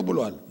አመስግኑ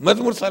ብሏል።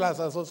 መዝሙር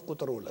 33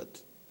 ቁጥር 2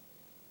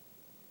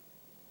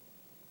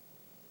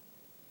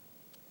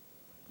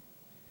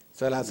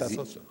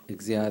 33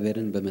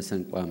 እግዚአብሔርን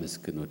በመሰንቆ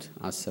አመስግኑት፣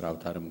 10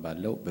 አውታርም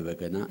ባለው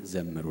በበገና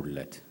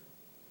ዘምሩለት።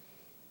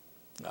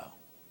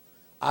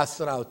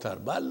 10 አውታር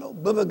ባለው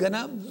በበገና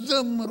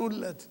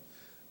ዘምሩለት።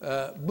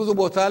 ብዙ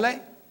ቦታ ላይ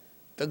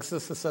ጥቅስ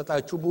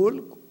ስሰጣችሁ ብውል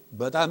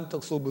በጣም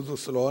ጥቅሱ ብዙ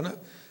ስለሆነ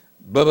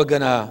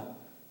በበገና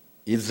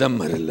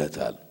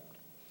ይዘመርለታል።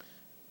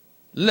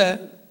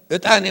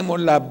 ለዕጣን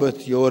የሞላበት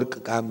የወርቅ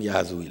ዕቃም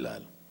ያዙ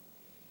ይላል።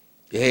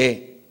 ይሄ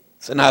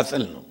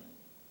ጽናጽል ነው።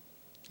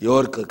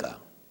 የወርቅ ዕቃ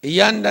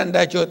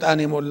እያንዳንዳቸው ዕጣን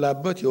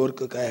የሞላበት የወርቅ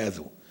ዕቃ ያዙ።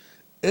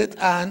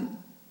 ዕጣን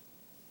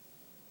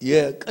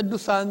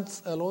የቅዱሳን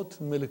ጸሎት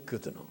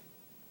ምልክት ነው።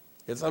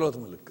 የጸሎት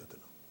ምልክት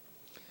ነው።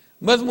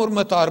 መዝሙር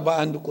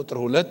 141 ቁጥር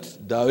 2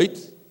 ዳዊት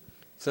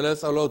ስለ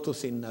ጸሎቱ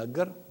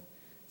ሲናገር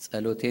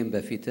ጸሎቴን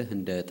በፊትህ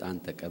እንደ ዕጣን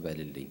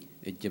ተቀበልልኝ፣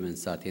 እጅ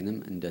መንሳቴንም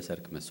እንደ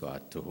ሰርክ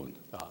መስዋዕት ትሁን።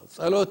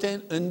 ጸሎቴን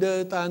እንደ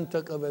ዕጣን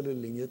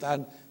ተቀበልልኝ።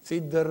 ዕጣን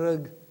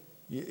ሲደረግ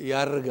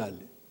ያርጋል፣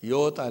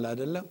 ይወጣል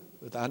አይደለም?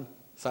 ዕጣን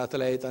እሳት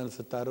ላይ ዕጣን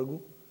ስታደርጉ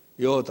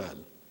ይወጣል፣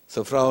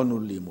 ስፍራውን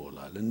ሁሉ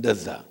ይሞላል።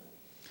 እንደዛ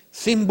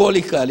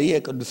ሲምቦሊካሊ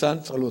የቅዱሳን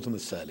ጸሎት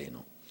ምሳሌ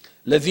ነው።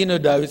 ለዚህ ነው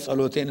ዳዊት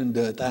ጸሎቴን እንደ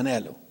ዕጣን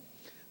ያለው።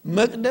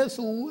 መቅደሱ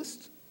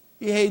ውስጥ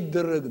ይሄ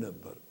ይደረግ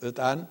ነበር።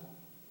 ዕጣን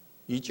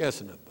ይጨስ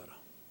ነበር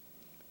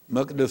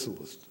መቅደሱ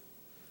ውስጥ፣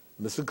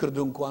 ምስክር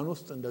ድንኳን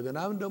ውስጥ።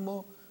 እንደገናም ደግሞ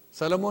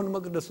ሰለሞን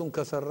መቅደሱን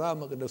ከሰራ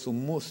መቅደሱም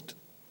ውስጥ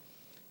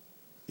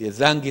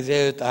የዛን ጊዜ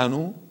ዕጣኑ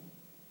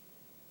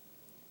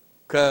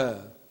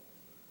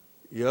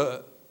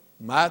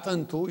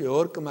ከማዕጠንቱ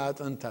የወርቅ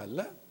ማዕጠንት አለ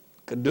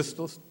ቅድስት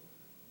ውስጥ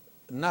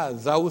እና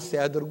እዛ ውስጥ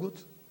ያድርጉት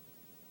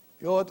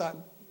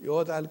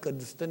ይወጣል፣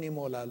 ቅድስትን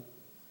ይሞላል፣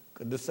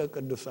 ቅድስተ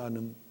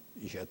ቅዱሳንም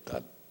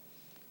ይሸታል።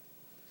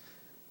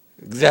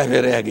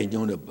 እግዚአብሔር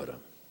ያገኘው ነበረ።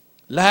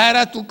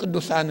 ለ24ቱ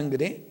ቅዱሳን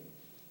እንግዲህ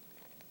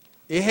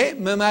ይሄ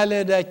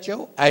መማለዳቸው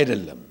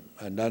አይደለም።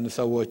 አንዳንድ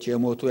ሰዎች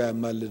የሞቱ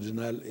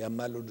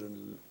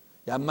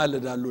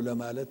ያማልዳሉ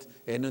ለማለት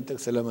ይህንን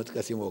ጥቅስ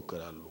ለመጥቀስ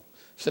ይሞክራሉ።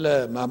 ስለ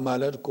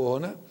ማማለድ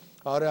ከሆነ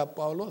ሐዋርያ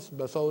ጳውሎስ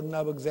በሰውና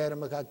በእግዚአብሔር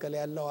መካከል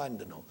ያለው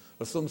አንድ ነው፣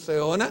 እርሱም ሰው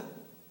የሆነ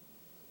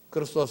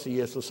ክርስቶስ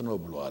ኢየሱስ ነው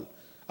ብለዋል።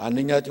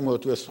 አንደኛ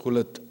ጢሞቴዎስ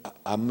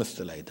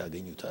 2:5 ላይ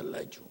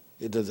ታገኙታላችሁ።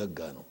 የተዘጋ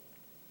ነው።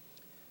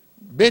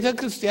 ቤተ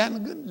ክርስቲያን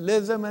ግን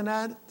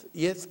ለዘመናት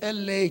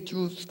የጸለየችው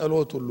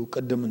ጸሎት ሁሉ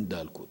ቅድም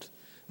እንዳልኩት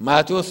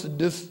ማቴዎስ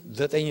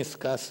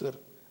 6:9-10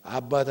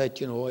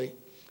 አባታችን ሆይ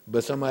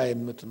በሰማይ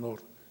የምትኖር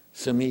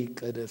ስምህ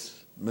ይቀደስ፣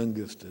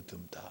 መንግሥትህ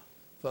ትምጣ፣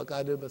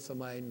 ፈቃድህ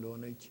በሰማይ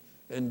እንደሆነች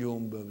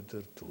እንዲሁም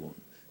በምድር ትሁን።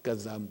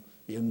 ከዛም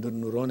የምድር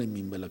ኑሮን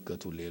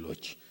የሚመለከቱ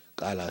ሌሎች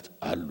ቃላት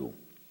አሉ።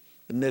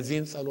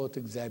 እነዚህን ጸሎት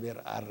እግዚአብሔር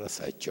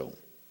አረሳቸው፣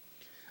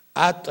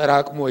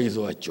 አጠራቅሞ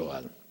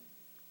ይዟቸዋል።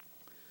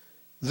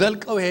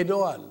 ዘልቀው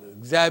ሄደዋል።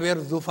 እግዚአብሔር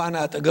ዙፋን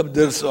አጠገብ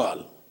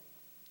ደርሰዋል።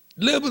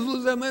 ለብዙ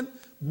ዘመን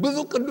ብዙ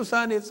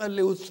ቅዱሳን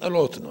የጸለዩት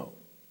ጸሎት ነው።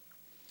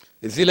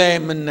 እዚህ ላይ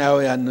የምናየው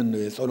ያንን ነው።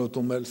 የጸሎቱ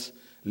መልስ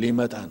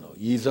ሊመጣ ነው።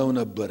 ይዘው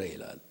ነበረ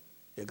ይላል።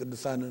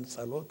 የቅዱሳንን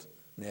ጸሎት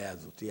ነው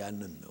የያዙት።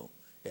 ያንን ነው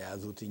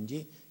የያዙት እንጂ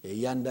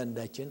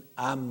የእያንዳንዳችን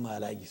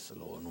አማላጅ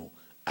ስለሆኑ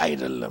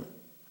አይደለም።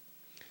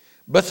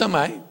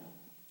 በሰማይ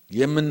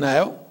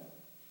የምናየው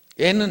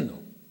ይህንን ነው።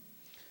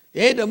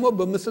 ይሄ ደግሞ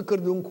በምስክር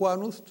ድንኳን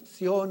ውስጥ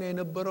ሲሆን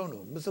የነበረው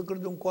ነው። ምስክር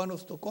ድንኳን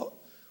ውስጥ እኮ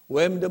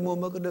ወይም ደግሞ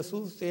መቅደስ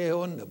ውስጥ ይሄ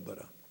ይሆን ነበረ።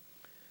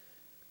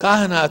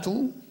 ካህናቱ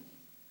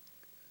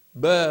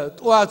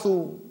በጠዋቱ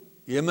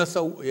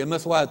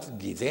የመስዋዕት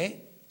ጊዜ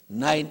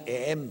 9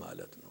 AM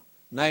ማለት ነው።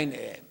 9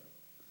 AM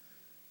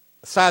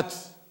እሳት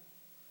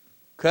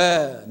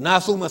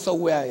ከናሱ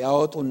መሰዊያ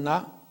ያወጡና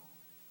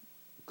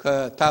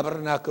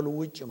ከታበርናክሉ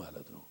ውጭ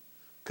ማለት ነው።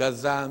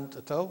 ከዛ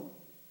አምጥተው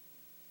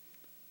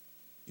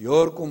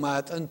የወርቁ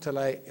ማዕጠንት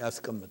ላይ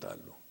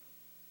ያስቀምጣሉ።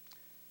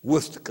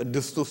 ውስጥ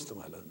ቅድስት ውስጥ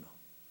ማለት ነው።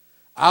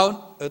 አሁን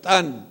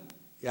ዕጣን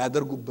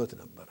ያደርጉበት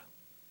ነበር።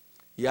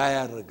 ያ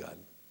ያርጋል።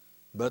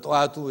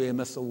 በጠዋቱ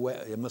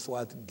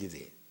የመስዋዕት ጊዜ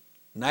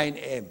 9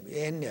 AM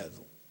ይሄን ያዙ።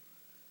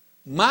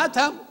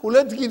 ማታም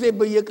 2 ጊዜ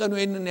በየቀኑ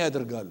ይሄንን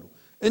ያደርጋሉ።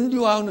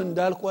 እንዲሁ አሁን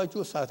እንዳልኳችሁ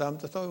እሳት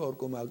አምጥተው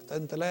የወርቁ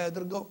ማዕጠንት ላይ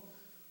አድርገው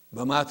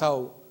በማታው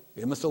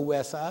የመሰዊያ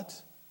ሰዓት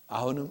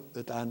አሁንም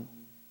ዕጣን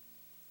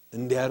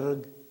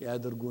እንዲያርግ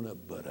ያደርጉ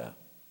ነበረ።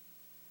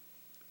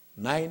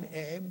 9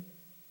 a.m.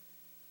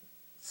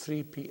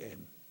 3 p.m.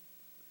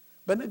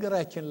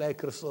 በነገራችን ላይ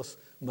ክርስቶስ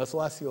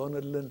መስዋዕት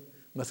ሲሆንልን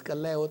መስቀል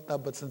ላይ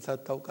የወጣበትን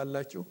ሰዓት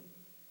ታውቃላችሁ?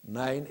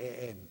 9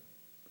 a.m.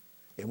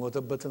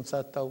 የሞተበትን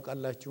ሰዓት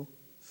ታውቃላችሁ?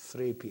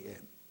 3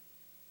 p.m.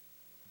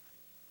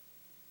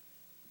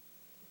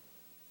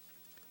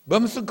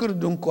 በምስክር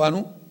ድንኳኑ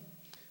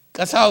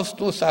ቀሳውስቱ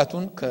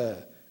እሳቱን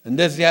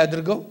እንደዚህ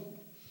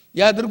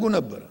ያድርጉ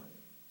ነበር።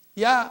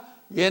 ያ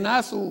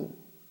የናሱ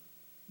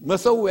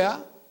መሰዊያ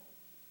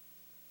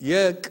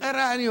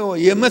የቀራንዮ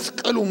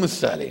የመስቀሉ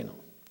ምሳሌ ነው።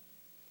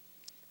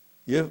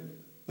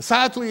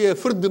 እሳቱ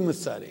የፍርድ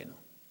ምሳሌ ነው።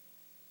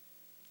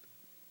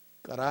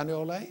 ቀራንዮ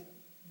ላይ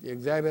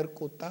የእግዚአብሔር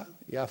ቁጣ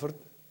ያፍርድ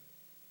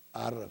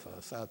አረፈ።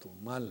 እሳቱ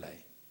ማን ላይ?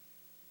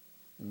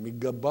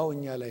 የሚገባው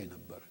እኛ ላይ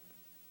ነበር፣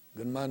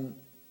 ግን ማን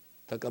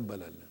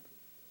ተቀበለልን?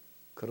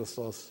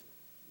 ክርስቶስ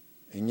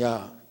እኛ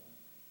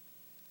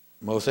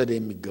መውሰድ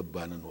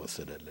የሚገባንን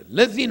ወሰደልን።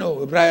 ለዚህ ነው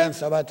ዕብራውያን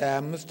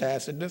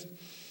 7:25-26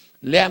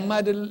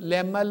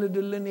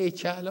 ሊያማልድልን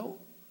የቻለው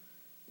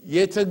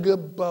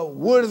የተገባው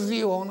ወርዚ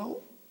ሆነው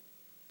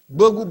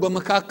በጉ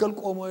በመካከል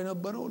ቆሞ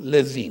የነበረው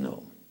ለዚህ ነው።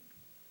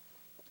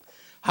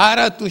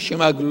 24ቱ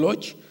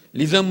ሽማግሎች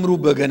ሊዘምሩ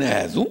በገና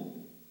ያዙ።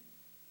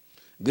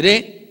 እንግዲህ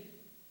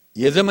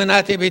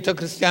የዘመናት የቤተ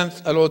ክርስቲያን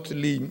ጸሎት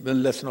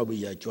ሊመለስ ነው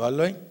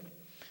ብያችኋለሁ።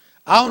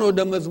 አሁን ወደ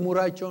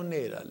መዝሙራቸው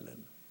እንሄዳለን።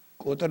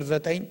 ቁጥር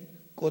 9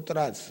 ቁጥር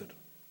 10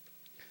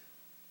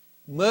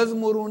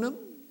 መዝሙሩንም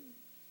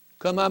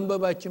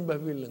ከማንበባችን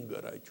በፊት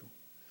ልንገራችሁ።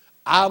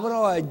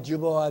 አብረው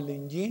አጅበዋል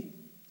እንጂ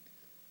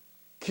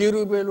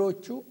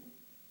ኪሩቤሎቹ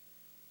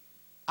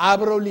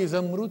አብረው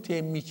ሊዘምሩት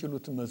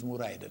የሚችሉት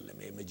መዝሙር አይደለም።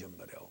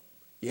 የመጀመሪያው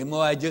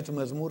የመዋጀት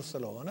መዝሙር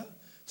ስለሆነ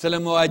ስለ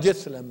መዋጀት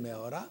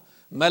ስለሚያወራ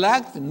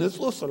መላእክት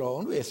ንጹህ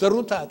ስለሆኑ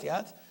የሰሩት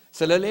ኃጢአት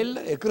ስለሌለ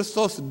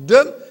የክርስቶስ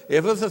ደም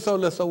የፈሰሰው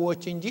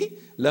ለሰዎች እንጂ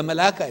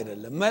ለመላእክ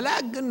አይደለም።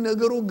 መላእክ ግን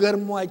ነገሩ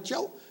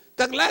ገርሟቸው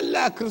ጠቅላላ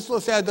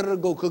ክርስቶስ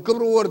ያደረገው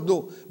ከክብሩ ወርዶ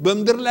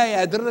በመድር ላይ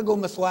ያደረገው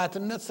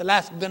መስዋዕትነት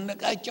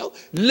ስላስደነቃቸው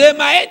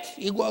ለማየት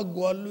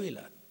ይጓጓሉ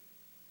ይላል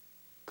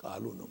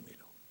ቃሉ ነው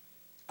የሚለው።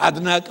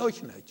 አድናቂዎች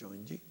ናቸው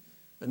እንጂ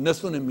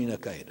እነሱን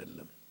የሚነካ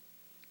አይደለም።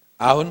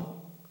 አሁን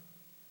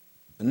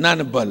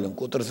እናንባለን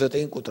ቁጥር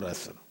 9 ቁጥር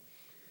 10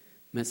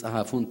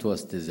 መጽሐፉን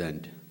ትወስድ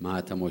ዘንድ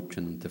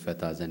ማኅተሞቹንም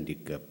ትፈታ ዘንድ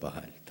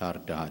ይገባሃል፣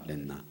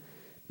 ታርደሃልና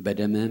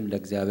በደምህም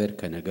ለእግዚአብሔር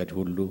ከነገድ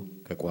ሁሉ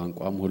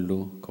ከቋንቋም ሁሉ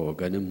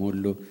ከወገንም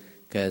ሁሉ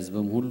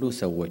ከሕዝብም ሁሉ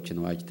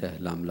ሰዎችን ዋጅተህ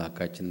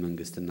ለአምላካችን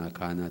መንግሥትና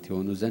ካህናት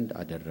የሆኑ ዘንድ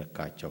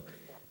አደረግካቸው፣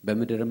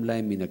 በምድርም ላይ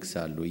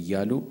ይነግሣሉ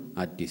እያሉ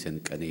አዲስን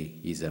ቅኔ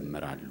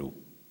ይዘምራሉ።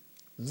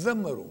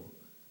 ዘመሩ።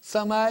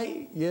 ሰማይ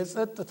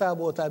የጸጥታ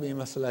ቦታ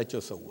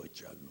ቢመስላቸው ሰዎች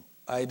አሉ።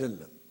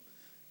 አይደለም።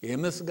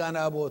 የምስጋና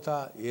ቦታ፣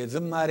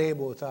 የዝማሬ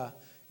ቦታ፣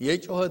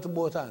 የጩኸት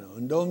ቦታ ነው።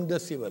 እንደውም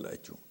ደስ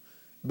ይበላችሁ።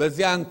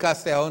 በዚያ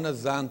አንካሳ የሆነ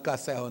እዛ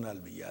አንካሳ ይሆናል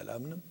ብዬ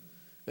አላምንም።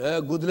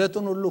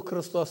 ጉድለቱን ሁሉ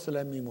ክርስቶስ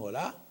ስለሚሞላ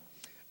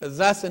እዛ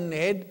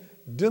ስንሄድ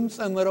ድምፀ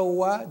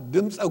መረዋ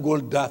ድምፀ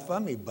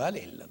ጎልዳፋም ይባል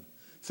የለም።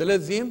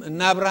 ስለዚህም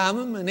እና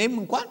አብርሃምም እኔም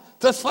እንኳን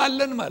ተስፋ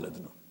አለን ማለት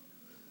ነው።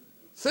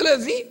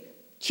 ስለዚህ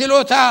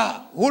ችሎታ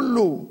ሁሉ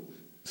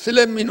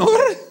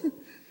ስለሚኖር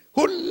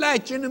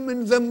ሁላችንም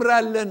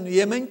እንዘምራለን።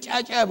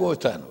 የመንጫጫ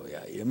ቦታ ነው፣ ያ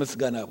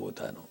የምስጋና ቦታ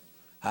ነው።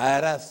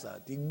 24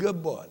 ሰዓት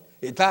ይገባዋል።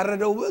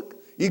 የታረደው በግ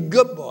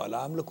ይገባዋል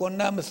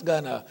አምልኮና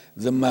ምስጋና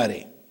ዝማሬ።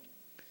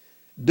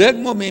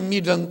 ደግሞም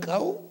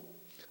የሚደንቀው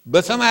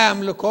በሰማይ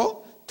አምልኮ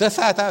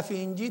ተሳታፊ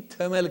እንጂ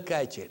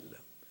ተመልካች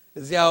የለም።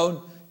 እዚያውን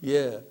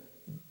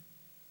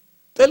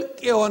የጥልቅ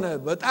የሆነ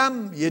በጣም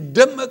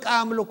የደመቀ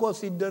አምልኮ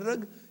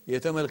ሲደረግ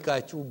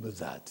የተመልካቹ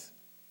ብዛት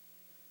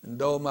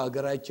እንደውም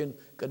ሀገራችን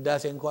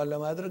ቅዳሴ እንኳን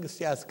ለማድረግ እስቲ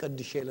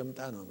አስቀድሼ ለምጣ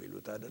ነው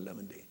የሚሉት አይደለም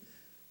እንዴ?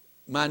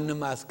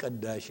 ማንም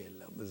አስቀዳሽ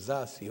የለም። እዛ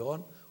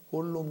ሲሆን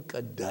ሁሉም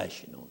ቀዳሽ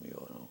ነው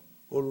የሚሆነው።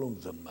 ሁሉም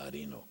ዘማሪ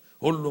ነው፣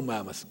 ሁሉም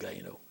አመስጋኝ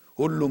ነው፣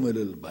 ሁሉም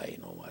እልል ባይ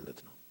ነው ማለት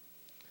ነው።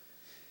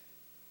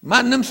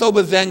 ማንም ሰው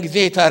በዚያን ጊዜ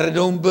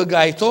የታረደውን በግ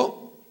አይቶ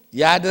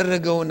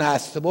ያደረገውን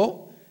አስቦ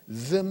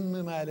ዝም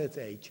ማለት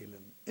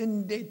አይችልም።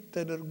 እንዴት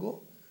ተደርጎ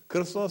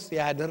ክርስቶስ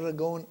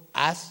ያደረገውን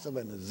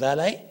አስበን እዛ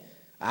ላይ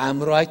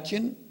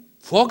አእምሯችን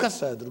ፎከስ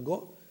አድርጎ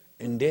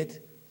እንዴት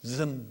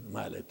ዝም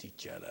ማለት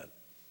ይቻላል?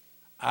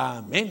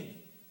 አሜን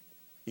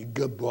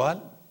ይገባዋል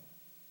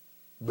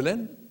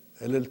ብለን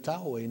እልልታ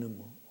ወይንም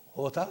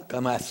ሆታ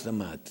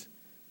ከማሰማት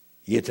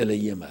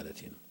የተለየ ማለት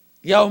ነው።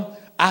 ያውም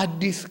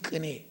አዲስ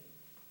ቅኔ።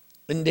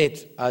 እንዴት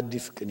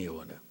አዲስ ቅኔ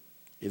ሆነ?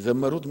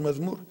 የዘመሩት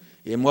መዝሙር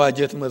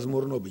የመዋጀት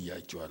መዝሙር ነው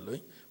ብያቸዋለሁ።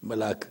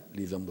 መልአክ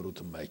ሊዘምሩት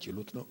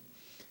የማይችሉት ነው።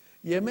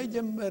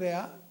 የመጀመሪያ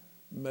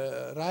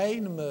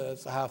ራእይን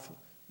መጽሐፍ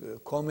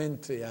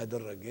ኮሜንት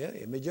ያደረገ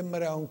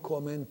የመጀመሪያውን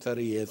ኮሜንተሪ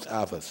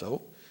የጻፈ ሰው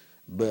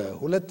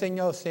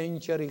በሁለተኛው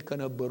ሴንቸሪ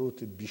ከነበሩት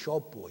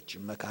ቢሾፖች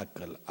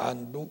መካከል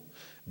አንዱ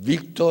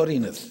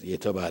ቪክቶሪነስ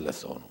የተባለ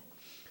ሰው ነው።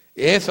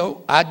 ይሄ ሰው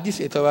አዲስ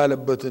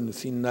የተባለበትን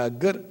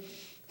ሲናገር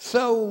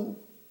ሰው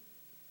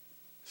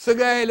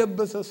ስጋ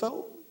የለበሰ ሰው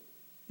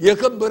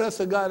የከበረ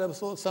ስጋ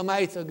ለብሶ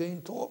ሰማይ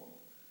ተገኝቶ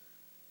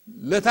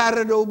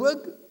ለታረደው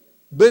በግ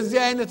በዚህ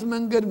አይነት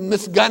መንገድ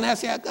ምስጋና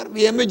ሲያቀርብ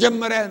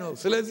የመጀመሪያ ነው።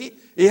 ስለዚህ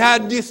ይህ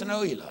አዲስ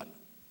ነው ይላል።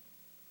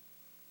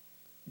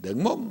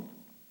 ደግሞ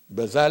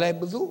በዛ ላይ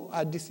ብዙ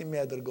አዲስ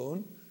የሚያደርገውን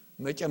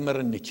መጨመር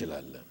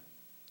እንችላለን።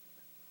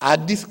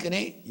 አዲስ ቅኔ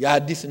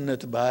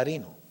የአዲስነት ባህሪ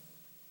ነው።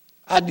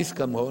 አዲስ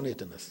ከመሆን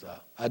የተነሳ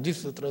አዲስ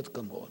ፍጥረት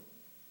ከመሆን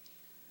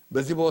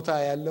በዚህ ቦታ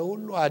ያለው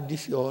ሁሉ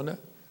አዲስ የሆነ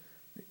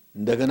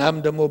እንደገናም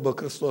ደግሞ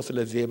በክርስቶስ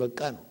ለዚህ የበቃ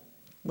ነው።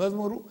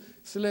 መዝሙሩ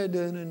ስለ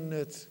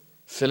ደህንነት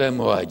ስለ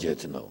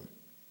መዋጀት ነው።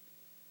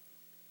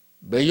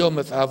 በኢዮብ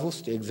መጽሐፍ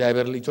ውስጥ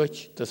የእግዚአብሔር ልጆች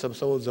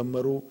ተሰብስበው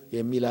ዘመሩ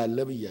የሚል አለ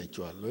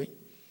ብያቸዋለሁ።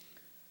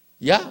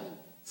 ያ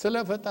ስለ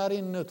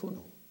ፈጣሪነቱ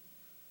ነው።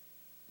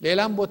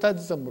 ሌላም ቦታ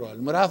ተዘምረዋል።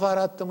 ምዕራፍ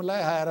 4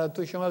 ላይ 24ቱ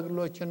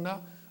ሽማግሌዎችና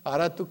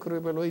 4ቱ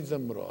ኪሩቤሎች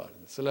ዘምረዋል።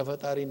 ስለ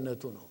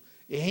ፈጣሪነቱ ነው።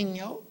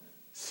 ይሄኛው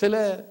ስለ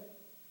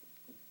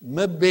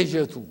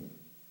መቤዠቱ፣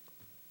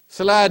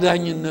 ስለ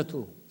አዳኝነቱ፣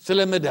 ስለ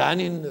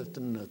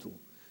መድኃኒትነቱ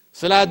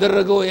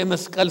ስላደረገው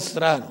የመስቀል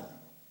ስራ ነው።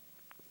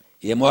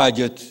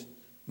 የመዋጀት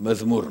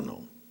መዝሙር ነው።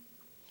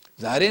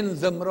 ዛሬ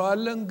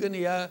እንዘምረዋለን፣ ግን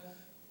ያ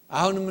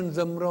አሁን ምን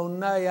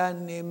ዘምረውና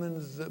ያኔ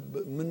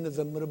ምን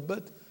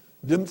ዘምርበት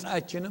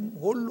ድምጻችንም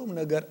ሁሉም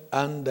ነገር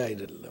አንድ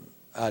አይደለም፣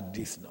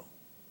 አዲስ ነው።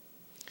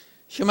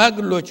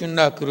 ሽማግሌዎችና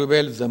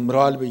ኪሩቤል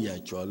ዘምረዋል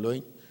ብያቸዋለሁ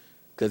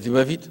ከዚህ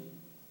በፊት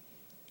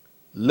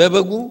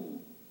ለበጉ።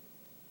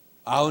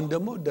 አሁን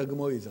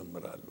ደግሞ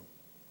ይዘምራሉ።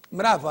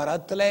 ምዕራፍ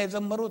 4 ላይ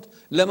የዘመሩት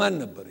ለማን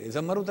ነበር?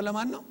 የዘመሩት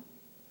ለማን ነው?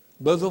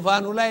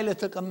 በዙፋኑ ላይ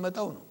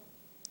ለተቀመጠው ነው።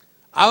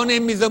 አሁን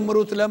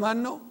የሚዘምሩት ለማን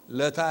ነው?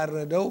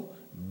 ለታረደው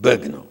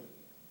በግ ነው።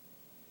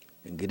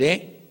 እንግዲህ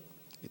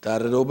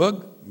የታረደው በግ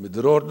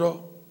ምድር ወርዶ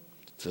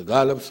ስጋ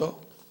ለብሶ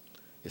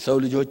የሰው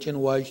ልጆችን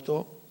ዋጅቶ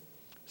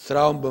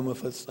ስራውን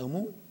በመፈጸሙ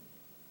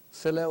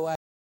ስለ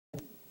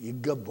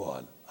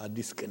ይገባዋል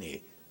አዲስ ቅኔ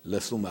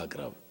ለሱ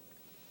ማቅረብ።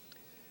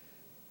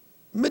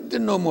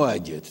 ምንድነው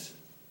መዋጀት?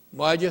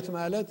 መዋጀት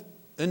ማለት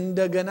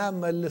እንደገና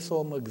መልሶ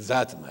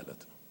መግዛት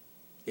ማለት ነው።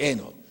 ይሄ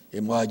ነው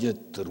የመዋጀት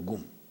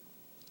ትርጉም።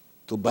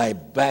 to buy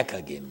back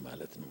again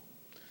ማለት ነው።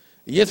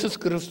 ኢየሱስ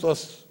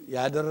ክርስቶስ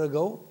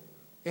ያደረገው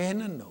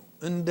ይሄንን ነው።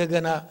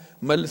 እንደገና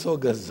መልሶ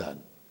ገዛን።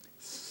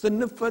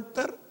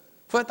 ስንፈጠር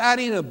ፈጣሪ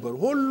ነበር።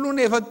 ሁሉን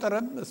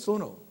የፈጠረም እሱ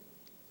ነው።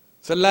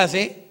 ሥላሴ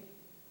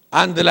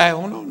አንድ ላይ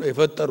ሆነው ነው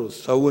የፈጠሩት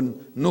ሰውን።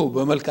 ኑ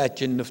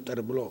በመልካችን እንፍጠር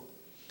ብሎ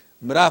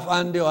ምዕራፍ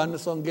 1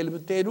 ዮሐንስ ወንጌል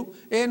ብትሄዱ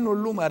ይሄን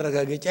ሁሉ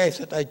ማረጋገጫ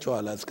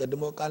ይሰጣቸዋል።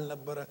 አስቀድሞ ቃል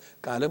ነበረ፣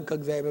 ቃልም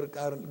ከእግዚአብሔር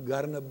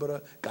ጋር ነበረ፣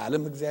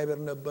 ቃልም እግዚአብሔር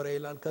ነበረ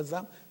ይላል።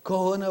 ከዛም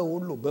ከሆነ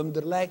ሁሉ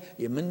በምድር ላይ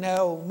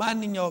የምናየው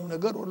ማንኛውም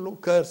ነገር ሁሉ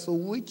ከእርሱ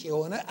ውጭ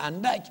የሆነ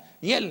አንዳች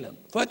የለም።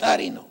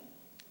 ፈጣሪ ነው።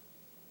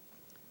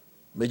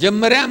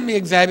 መጀመሪያም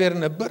የእግዚአብሔር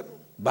ነበር።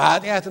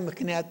 በኃጢአት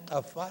ምክንያት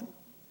ጠፋን።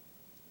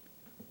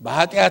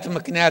 በኃጢአት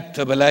ምክንያት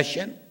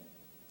ተበላሸን።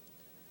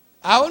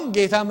 አሁን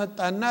ጌታ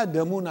መጣና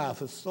ደሙን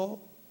አፍሶ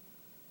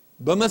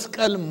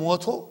በመስቀል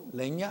ሞቶ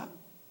ለኛ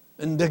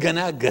እንደገና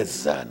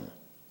ገዛን።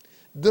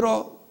 ድሮ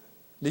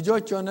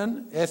ልጆች ሆነን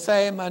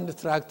ኤሳይም አንድ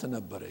ትራክት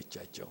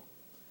ነበረቻቸው።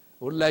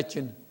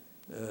 ሁላችን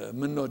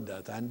ምን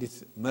ወዳት አንዲት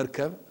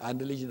መርከብ አንድ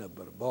ልጅ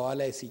ነበር በኋላ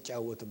ላይ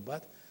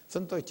ሲጫወትባት።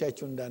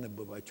 ስንቶቻችሁ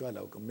እንዳነበባችሁ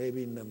አላውቅም። ሜቢ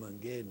እነ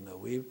መንጌ እነ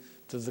ዊብ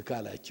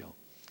ትዝካላቸው።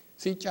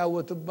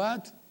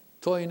 ሲጫወትባት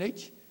ቶይ ነች።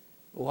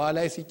 ውሃ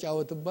ላይ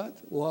ሲጫወትባት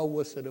ውሃው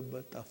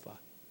ወሰደበት፣ ጠፋ።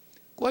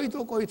 ቆይቶ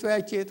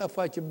ያቺ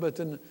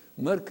የጠፋችበትን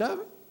መርከብ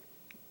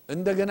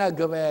እንደገና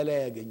ገበያ ላይ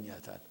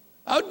ያገኛታል።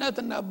 አሁን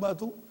እናትና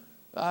አባቱ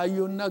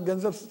አዩና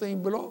ገንዘብ ስጠኝ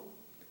ብሎ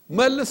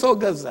መልሶ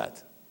ገዛት።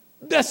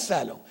 ደስ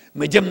አለው።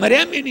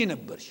 መጀመሪያም የኔ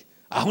ነበርሽ፣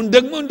 አሁን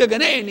ደግሞ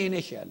እንደገና የኔ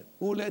ነሽ ያለ።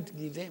 ሁለት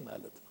ጊዜ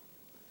ማለት ነው።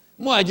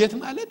 መዋጀት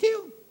ማለት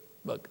ይሄው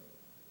በቃ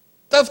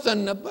ጠፍተን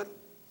ነበር፣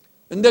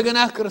 እንደገና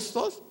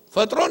ክርስቶስ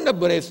ፈጥሮን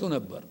ነበር፣ የሱ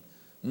ነበር፣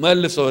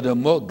 መልሶ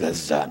ደግሞ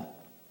ገዛን።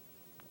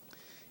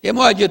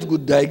 የመዋጀት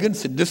ጉዳይ ግን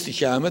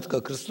 6000 ዓመት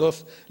ከክርስቶስ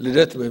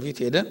ልደት በፊት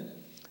ሄደን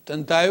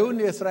ጥንታዩን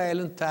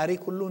የእስራኤልን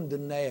ታሪክ ሁሉ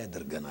እንድናይ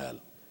ያደርገናል።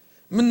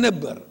 ምን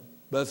ነበር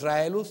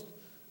በእስራኤል ውስጥ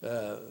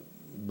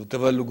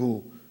በተፈልጉ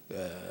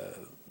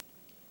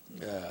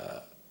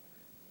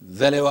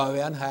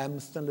ዘሌዋውያን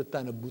 25ን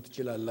ልታነቡ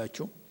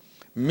ትችላላችሁ።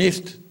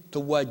 ሚስት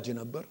ትዋጅ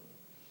ነበር፣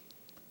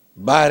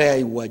 ባሪያ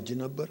ይዋጅ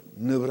ነበር፣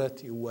 ንብረት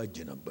ይዋጅ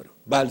ነበር።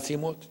 ባል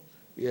ሲሞት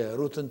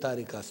የሩትን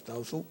ታሪክ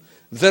አስታውሱ።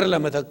 ዘር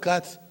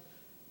ለመተካት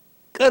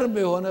ቅርብ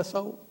የሆነ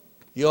ሰው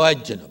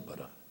ይዋጅ ነበር።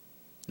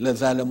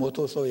 ለዛ ለሞቶ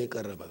ሰው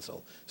የቀረበ ሰው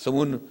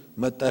ስሙን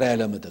መጠሪያ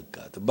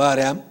ለመተካት።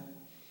 ባሪያም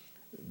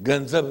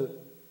ገንዘብ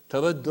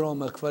ተበድሮ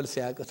መክፈል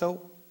ሲያቅተው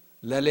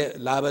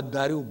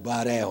ለአበዳሪው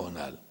ባሪያ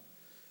ይሆናል።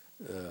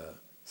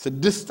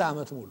 6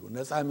 ዓመት ሙሉ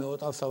ነፃ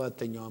የሚወጣው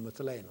 7ኛው ዓመት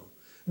ላይ ነው።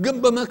 ግን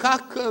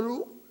በመካከሉ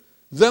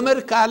ዘመድ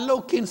ካለው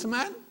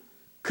ኪንስማን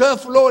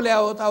ከፍሎ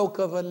ሊያወጣው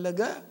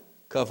ከፈለገ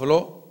ከፍሎ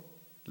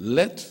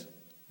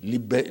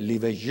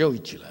ሊበጀው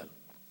ይችላል።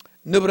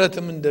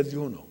 ንብረትም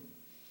እንደዚሁ ነው።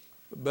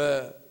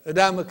 በእዳ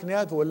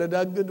ምክንያት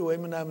ወለዳግድ ወይ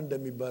ምናምን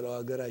እንደሚባለው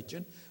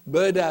ሀገራችን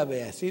በእዳ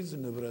በያሲዝ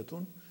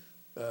ንብረቱን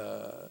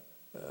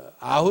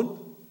አሁን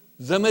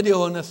ዘመድ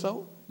የሆነ ሰው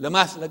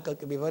ለማስለቀቅ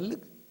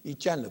ቢፈልግ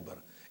ይቻል ነበር።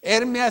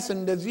 ኤርምያስ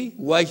እንደዚህ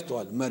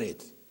ዋጅቷል።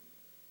 መሬት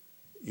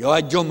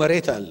የዋጀው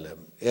መሬት አለ።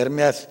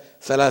 ኤርምያስ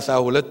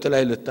 32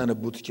 ላይ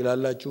ልታነቡ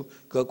ትችላላችሁ።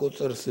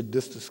 ከቁጥር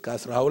 6 እስከ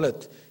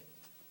 12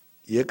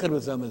 የቅርብ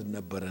ዘመን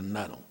ነበርና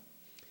ነው።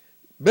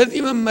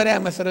 በዚህ መመሪያ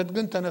መሰረት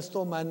ግን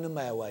ተነስቶ ማንም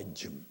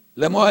አይዋጅም።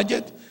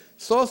 ለመዋጀት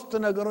 3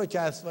 ነገሮች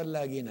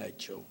አስፈላጊ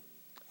ናቸው።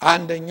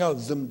 አንደኛው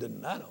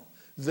ዝምድና ነው።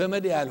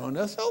 ዘመድ ያልሆነ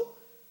ሰው፣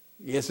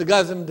 የሥጋ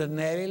ዝምድና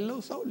የሌለው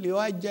ሰው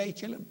ሊዋጅ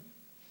አይችልም።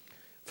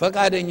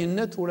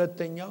 ፈቃደኝነት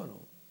ሁለተኛው ነው።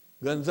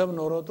 ገንዘብ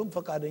ኖሮቱም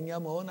ፈቃደኛ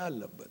መሆን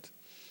አለበት።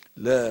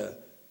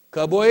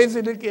 ከቦዔዝ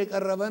ይልቅ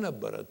የቀረበ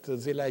ነበረ።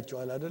 ትዝ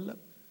ይላችኋል አይደለም?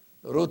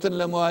 ሩትን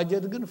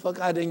ለመዋጀት ግን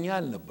ፈቃደኛ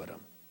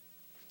አልነበረም።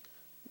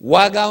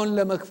 ዋጋውን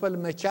ለመክፈል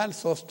መቻል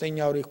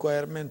ሶስተኛው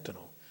ሪኳየርመንት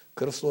ነው።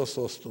 ክርስቶስ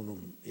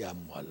ሶስቱንም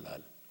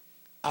ያሟላል።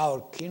 our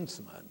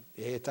kinsman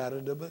ይሄ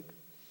የታረደ በግ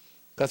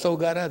ከሰው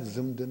ጋር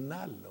ዝምድና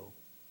አለው።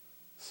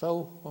 ሰው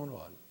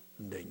ሆኗል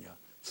እንደኛ።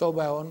 ሰው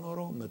ባይሆን ኖሮ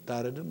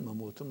መታረድም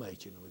መሞትም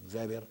አይችልም።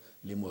 እግዚአብሔር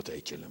ሊሞት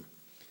አይችልም።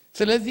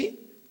 ስለዚህ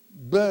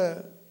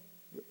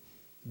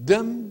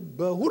በደም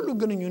በሁሉ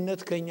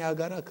ግንኙነት ከኛ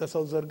ጋር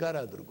ከሰው ዘር ጋር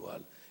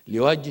አድርጓል።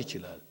 ሊዋጅ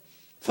ይችላል።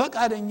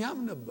 ፈቃደኛም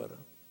ነበረ።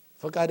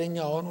 ፈቃደኛ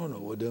ሆኖ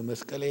ነው ወደ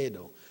መስቀል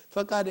ሄደው።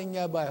 ፈቃደኛ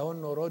ባይሆን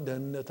ኖሮ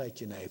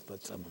ደህንነታችን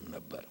አይፈጸምም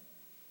ነበር።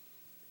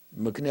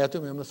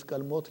 ምክንያቱም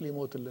የመስቀል ሞት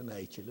ሊሞትልን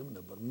አይችልም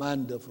ነበር። ማን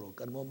ደፍሮ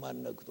ቀድሞ ማን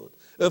ነክቶት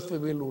እፍ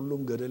ቢል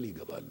ሁሉም ገደል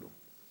ይገባሉ።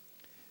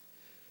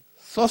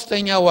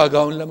 ሶስተኛ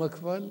ዋጋውን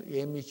ለመክፈል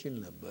የሚችል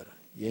ነበር፣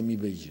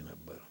 የሚበጅ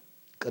ነበር።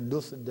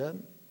 ቅዱስ ደም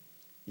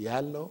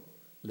ያለው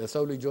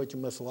ለሰው ልጆች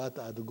መስዋዕት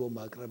አድርጎ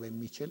ማቅረብ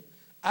የሚችል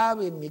አብ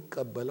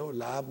የሚቀበለው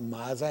ለአብ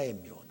መዓዛ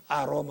የሚሆን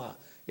አሮማ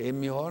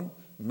የሚሆን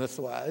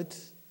መስዋዕት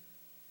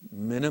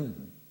ምንም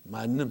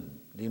ማንም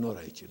ሊኖር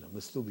አይችልም።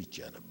 እሱ ብቻ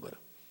ነበር፣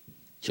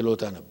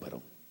 ችሎታ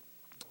ነበረው።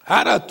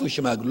 4ቱ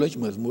ሽማግሌዎች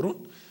መዝሙሩን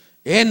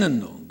ይሄንን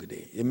ነው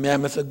እንግዲህ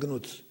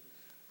የሚያመሰግኑት።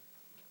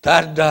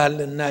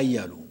 ታርዳሃልና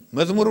እያሉ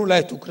መዝሙሩ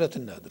ላይ ትኩረት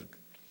እናድርግ።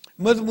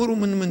 መዝሙሩ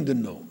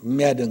ምንድነው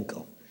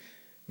የሚያደንቀው?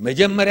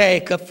 መጀመሪያ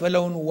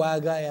የከፈለውን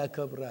ዋጋ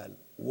ያከብራል።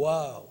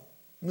 ዋው!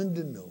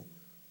 ምንድነው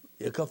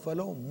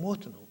የከፈለው?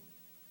 ሞት ነው።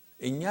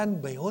 እኛን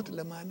በሕይወት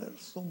ለማኖር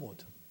እሱ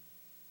ሞተ።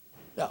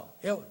 ያው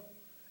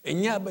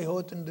እኛ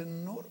በሕይወት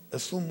እንድንኖር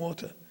እሱ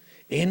ሞተ።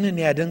 ይህንን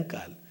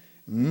ያደንቃል።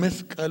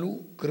 መስቀሉ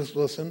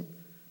ክርስቶስን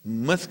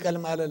መስቀል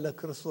ማለት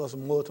ለክርስቶስ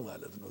ሞት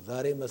ማለት ነው።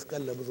 ዛሬ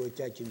መስቀል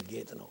ለብዙዎቻችን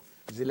ጌጥ ነው።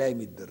 እዚህ ላይ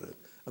የሚደረግ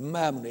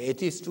እማያምነው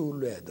ኤቲስቱ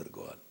ሁሉ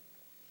ያደርገዋል።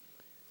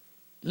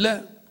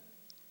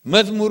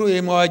 ለመዝሙሩ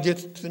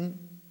የመዋጀትን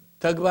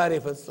ተግባር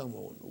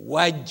የፈጸመውን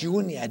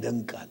ዋጂውን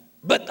ያደንቃል፣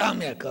 በጣም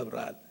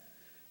ያከብራል።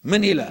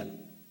 ምን ይላል?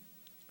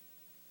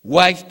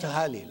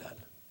 ዋጅተሃል ይላል።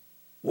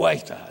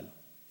 ዋጅተሃል፣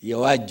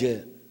 የዋጀ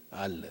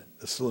አለ፣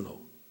 እሱ ነው።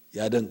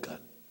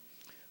 ያደንቃል።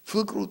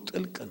 ፍቅሩ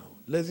ጥልቅ ነው።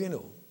 ለዚህ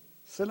ነው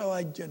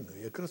ስለዋጀን ነው።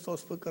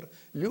 የክርስቶስ ፍቅር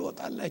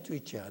ሊወጣላችሁ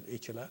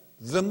ይችላል።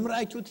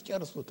 ዘምራችሁ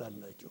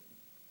ትጨርሱታላችሁ።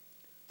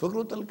 ፍቅሩ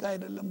ጥልቅ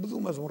አይደለም? ብዙ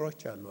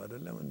መዝሙሮች አሉ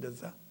አይደለም?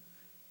 እንደዛ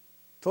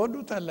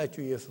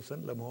ተወዱታላችሁ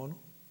ኢየሱስን። ለመሆኑ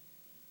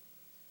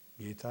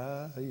ጌታ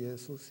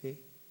ኢየሱሴ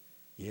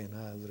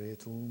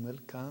የናዝሬቱ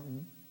መልካም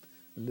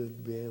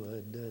ልቤ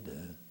ወደደ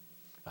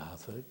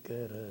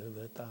አፈቀረ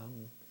በጣም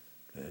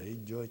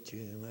ከእጆች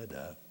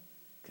መዳፍ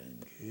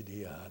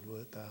ከእንግዲህ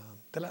አልወጣም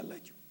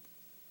ትላላችሁ፣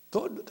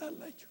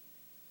 ተወዱታላችሁ።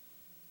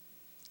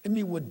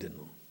 የሚወደድ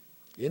ነው።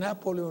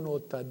 የናፖሊዮን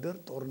ወታደር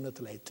ጦርነት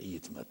ላይ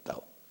ጥይት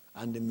መታው።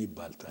 አንድ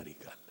የሚባል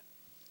ታሪክ አለ።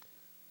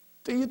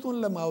 ጥይቱን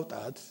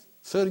ለማውጣት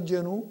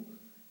ሰርጀኑ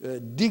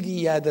ዲግ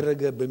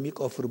እያደረገ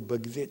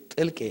በሚቆፍርበት ጊዜ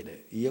ጥልቅ ሄደ።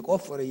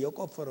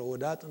 እየቆፈረ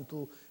ወደ አጥንቱ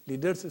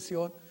ሊደርስ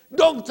ሲሆን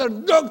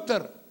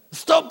ዶክተር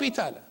ስቶፕ ኢት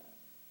አለ።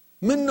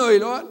 ምን ነው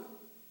ይለዋል።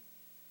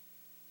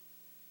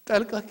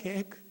 ጠልቀህ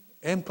ከሄድክ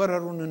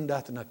ኤምፐረሩን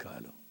እንዳትነካ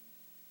አለው።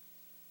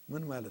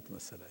 ምን ማለት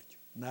መሰላችሁ?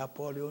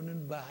 ናፖሊዮንን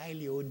በኃይል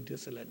የወደ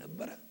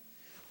ስለነበረ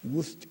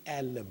ውስጥ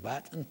ያለ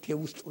በአጥንቴ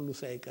ውስጥ ሁሉ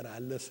ሳይቀር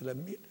አለ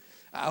ስለሚል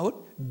አሁን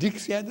ዲግ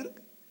ሲያደርግ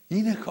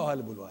ይነካዋል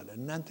ብሏል።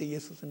 እናንተ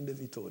ኢየሱስ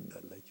እንደዚህ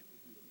ተወዳላችሁ።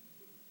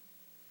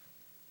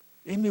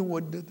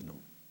 የሚወደድ ነው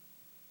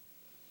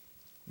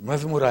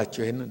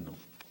መዝሙራቸው። ይሄንን ነው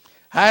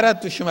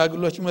 24ቱ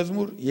ሽማግሌዎች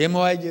መዝሙር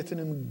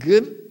የመዋጀትንም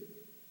ግብ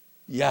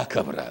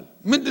ያከብራል።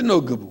 ምንድነው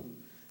ግቡ?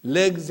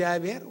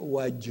 ለእግዚአብሔር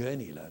ዋጀን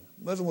ይላል።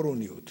 መዝሙሩን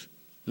ይዩት።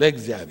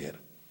 ለእግዚአብሔር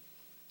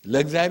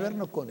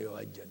ነው እኮ ነው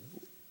የዋጀን።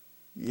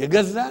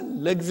 የገዛን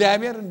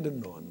ለእግዚአብሔር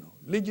እንድንሆን ነው።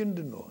 ልጅ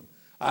እንድንሆን፣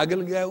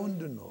 አገልጋዩ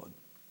እንድንሆን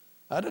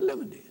አይደለም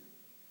እንዴ?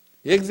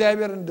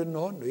 የእግዚአብሔር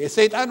እንድንሆን ነው።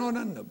 የሰይጣን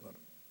ሆነን ነበር።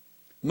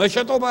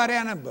 መሸጦ ባሪያ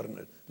ነበር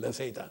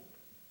ለሰይጣን።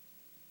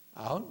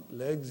 አሁን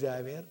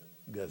ለእግዚአብሔር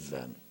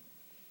ገዛን።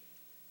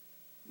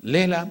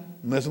 ሌላም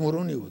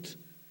መዝሙሩን ይዩት።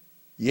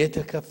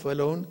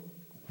 የተከፈለውን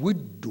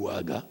ውድ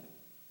ዋጋ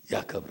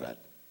ያከብራል።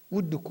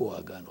 ውድ እኮ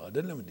ዋጋ ነው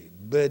አይደለም እንዴ?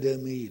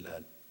 በደም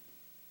ይላል።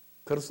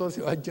 ክርስቶስ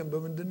የዋጀን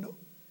በምንድን ነው?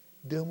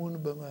 ደሙን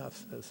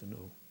በማፍሰስ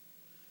ነው።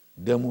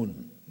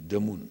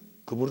 ደሙን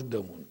ክቡር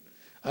ደሙን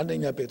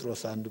አንደኛ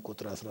ጴጥሮስ 1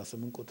 ቁጥር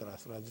 18 ቁጥር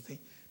 19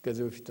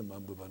 ከዚህ በፊትም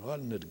አንብበነዋል።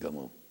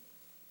 እንድገመው።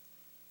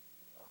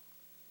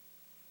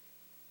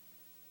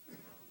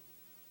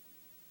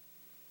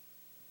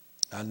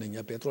 አንደኛ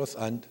ጴጥሮስ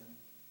 1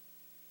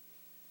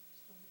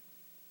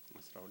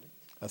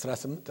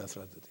 18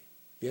 19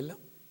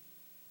 የለም።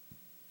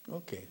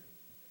 ኦኬ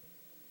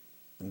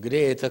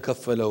እንግዲህ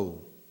የተከፈለው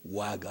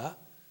ዋጋ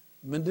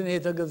ምንድነው?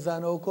 የተገዛ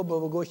ነው እኮ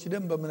በበጎች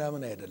ደም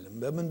በምናምን አይደለም።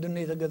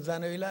 በምንድነው የተገዛ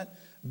ነው ይላል?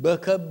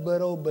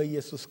 በከበረው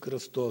በኢየሱስ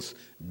ክርስቶስ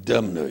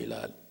ደም ነው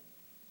ይላል።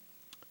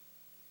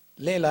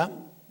 ሌላም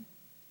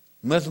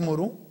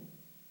መዝሙሩ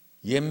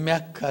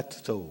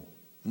የሚያካትተው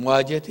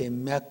መዋጀት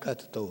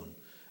የሚያካትተውን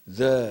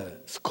the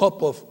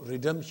scope of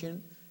redemption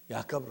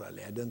ያከብራል፣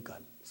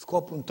 ያደንቃል።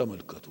 ስኮፑን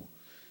ተመልከቱ።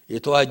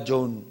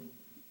 የተዋጀውን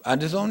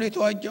አንድ ሰው ነው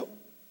የተዋጀው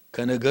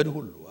ከነገድ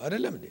ሁሉ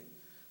አይደለም እንዴ?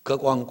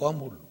 ከቋንቋም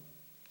ሁሉ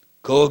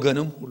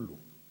ከወገንም ሁሉ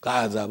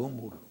ከአሕዛብም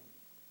ሁሉ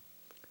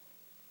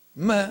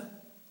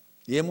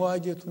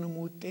የመዋጀቱንም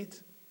ውጤት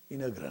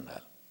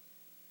ይነግረናል።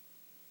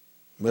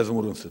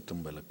 መዝሙሩን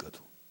ስትመለከቱ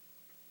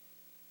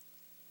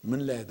ምን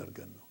ላይ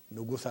ያደርገን ነው?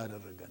 ንጉሥ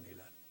አደረገን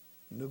ይላል።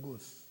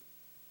 ንጉሥ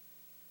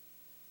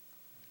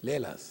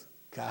ሌላስ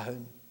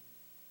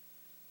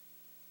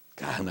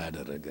ካህን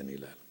አደረገን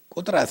ይላል።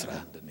 ቁጥር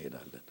 11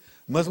 እንሄዳለን።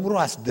 መዝሙሩ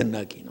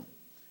አስደናቂ ነው።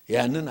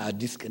 ያንን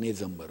አዲስ ቅኔ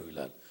ዘመሩ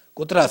ይላል።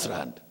 ቁጥር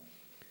 11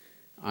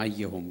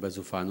 አየሁም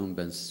በዙፋኑም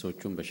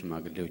በእንስሶቹም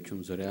በሽማግሌዎቹም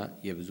ዙሪያ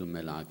የብዙ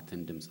መላእክትን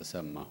ድምፅ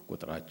ሰማሁ።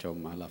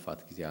 ቁጥራቸውም አላፋት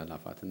ጊዜ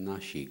አላፋትና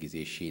ሺህ ጊዜ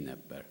ሺህ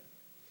ነበር።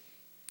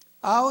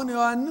 አሁን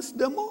ዮሐንስ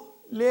ደግሞ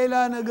ሌላ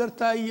ነገር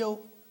ታየው፣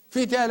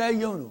 ፊት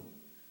ያላየው ነው።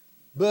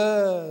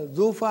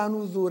 በዙፋኑ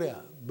ዙሪያ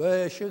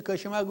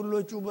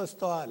ከሽማግሌዎቹ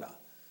በስተኋላ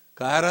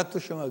ከአራቱ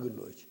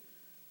ሽማግሌዎች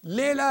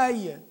ሌላ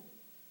አየ።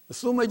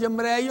 እሱ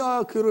መጀመሪያ ያየው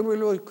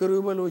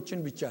ኪሩቤሎችን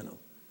ብቻ ነው።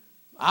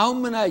 አሁን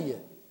ምን አየ?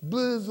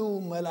 ብዙ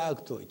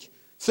መላእክቶች።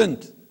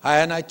 ስንት?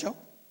 20 ናቸው?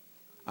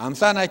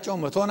 50 ናቸው?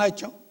 100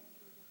 ናቸው?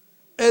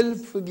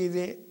 እልፍ ጊዜ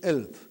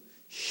እልፍ፣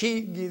 ሺህ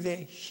ጊዜ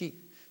ሺህ፣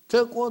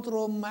 ተቆጥሮ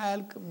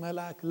የማያልቅ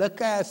መልአክ። ለካ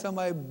ያ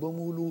ሰማይ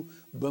በሙሉ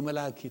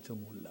በመላእክት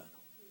የተሞላ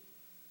ነው።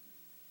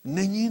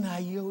 እነኚህን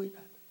አየው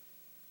ይላል።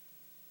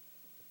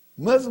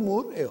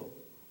 መዝሙር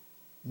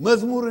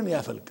መዝሙርን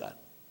ያፈልቃል።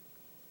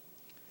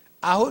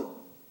 አሁን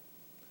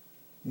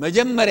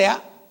መጀመሪያ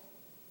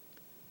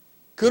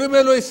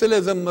ኪሩቤሎች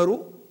ስለዘመሩ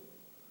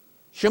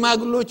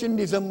ሽማግሌዎች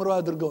እንዲዘምሩ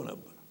አድርገው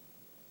ነበር።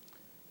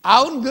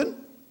 አሁን ግን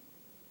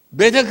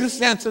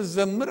ቤተክርስቲያን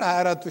ስትዘምር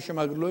 24ቱ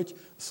ሽማግሌዎች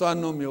እሷን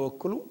ነው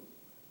የሚወክሉ።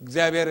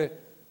 እግዚአብሔር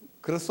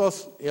ክርስቶስ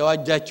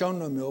የዋጃቸውን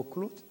ነው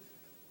የሚወክሉት።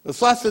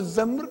 እሷ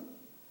ስትዘምር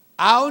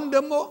አሁን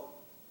ደግሞ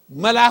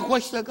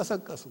መላእክቶች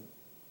ተቀሰቀሱ።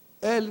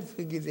 እልፍ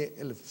ጊዜ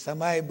እልፍ፣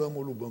 ሰማይ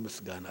በሙሉ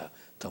በምስጋና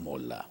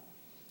ተሞላ።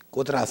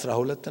 ቁጥር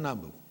 12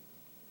 አንብቡ።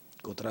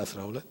 ቁጥር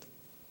 12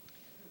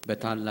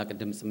 በታላቅ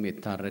ድምፅም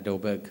የታረደው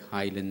በግ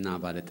ኃይልና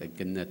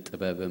ባለጠግነት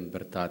ጥበብም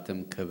ብርታትም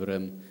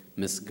ክብርም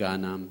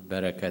ምስጋናም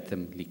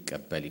በረከትም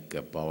ሊቀበል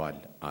ይገባዋል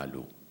አሉ።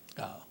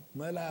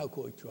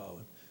 መላእክቶቹ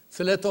አሁን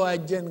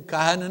ስለተዋጀን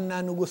ካህንና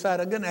ንጉሥ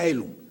አረገን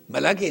አይሉም።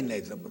 መላእክት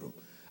አይዘምሩም።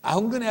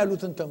 አሁን ግን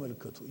ያሉትን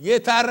ተመልከቱ።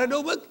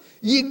 የታረደው በግ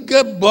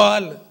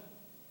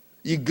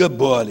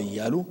ይገባዋል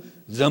እያሉ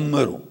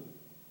ዘመሩ።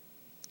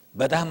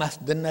 በጣም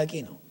አስደናቂ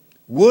ነው።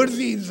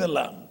 worthy is the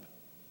lamb።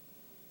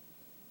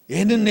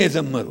 ይህንን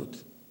የዘመሩት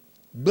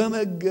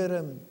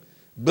በመገረም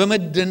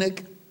በመደነቅ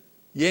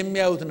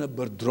የሚያዩት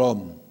ነበር።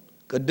 ድሮም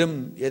ቅድም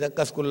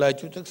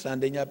የጠቀስኩላችሁ ጥቅስ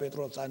አንደኛ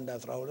ጴጥሮስ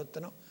 1:12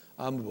 ነው።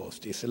 አንብበው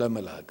እስቲ ስለ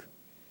መልአክ።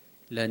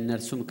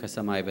 ለእነርሱም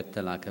ከሰማይ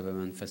በተላከ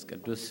በመንፈስ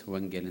ቅዱስ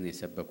ወንጌልን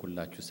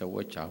የሰበኩላችሁ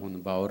ሰዎች አሁን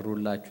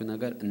ባወሩላችሁ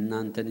ነገር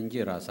እናንተን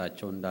እንጂ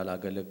ራሳቸው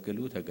እንዳላገለግሉ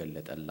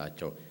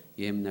ተገለጠላቸው።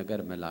 ይህም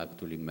ነገር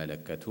መላእክቱ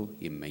ሊመለከቱ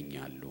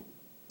ይመኛሉ።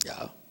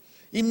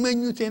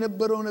 ይመኙት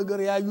የነበረው ነገር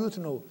ያዩት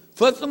ነው።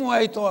 ፈጽሞ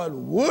አይተዋሉ።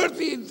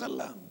 worthy is the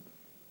lamb።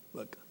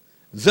 በቃ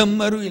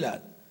ዘመሩ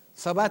ይላል።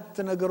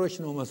 7 ነገሮች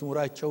ነው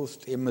መዝሙራቸው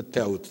ውስጥ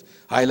የምታዩት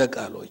ኃይለ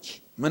ቃሎች።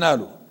 ምን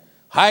አሉ?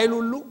 ኃይል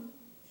ሁሉ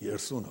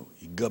የእርሱ ነው፣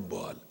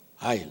 ይገባዋል።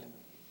 ኃይል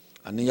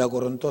አንደኛ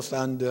ቆሮንቶስ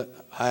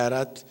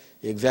 1:24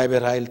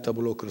 የእግዚአብሔር ኃይል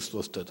ተብሎ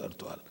ክርስቶስ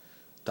ተጠርቷል።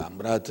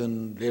 ታምራትን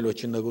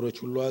ሌሎችን ነገሮች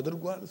ሁሉ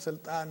አድርጓል።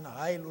 ስልጣን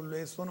ኃይል ሁሉ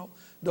የሱ ነው።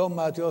 እንደውም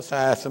ማቴዎስ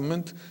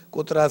 28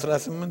 ቁጥር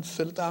 18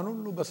 ስልጣን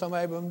ሁሉ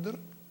በሰማይ በምድር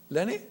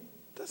ለኔ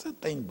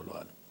ተሰጠኝ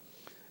ብሏል።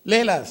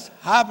 ሌላስ?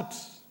 ሀብት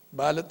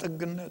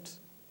ባለጠግነት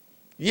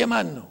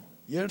የማን ነው?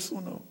 የእርሱ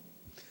ነው።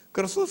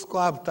 ክርስቶስ እኮ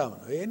ሀብታም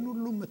ነው። ይሄን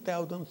ሁሉ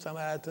የምታዩትን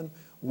ሰማያትን፣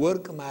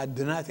 ወርቅ፣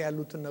 ማዕድናት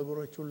ያሉትን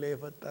ነገሮች ሁሉ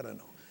የፈጠረ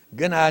ነው።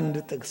 ግን አንድ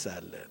ጥቅስ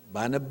አለ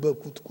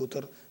ባነበብኩት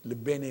ቁጥር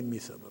ልቤን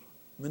የሚሰብር።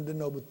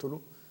 ምንድነው ብትሉ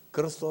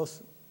ክርስቶስ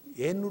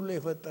ይሄን ሁሉ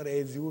የፈጠረ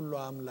የዚህ ሁሉ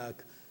አምላክ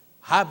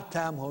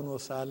ሀብታም ሆኖ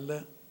ሳለ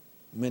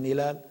ምን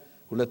ይላል?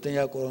 ሁለተኛ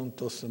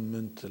ቆሮንቶስ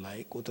 8 ላይ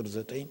ቁጥር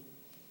 9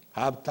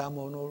 ሀብታም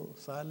ሆኖ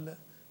ሳለ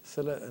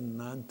ስለ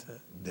እናንተ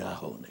ድሃ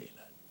ሆነ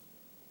ይላል።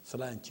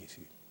 ስለ አንቺ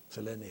ሲል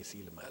ስለ እኔ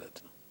ሲል ማለት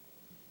ነው።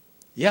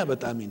 ያ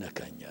በጣም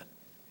ይነካኛል።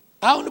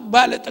 አሁን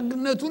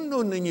ባለጠግነቱን ነው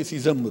እነኚህ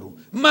ሲዘምሩ።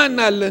 ማን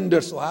አለ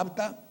እንደርሱ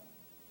ሀብታም?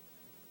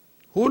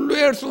 ሁሉ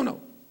የእርሱ ነው።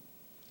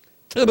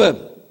 ጥበብ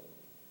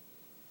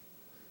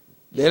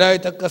ሌላው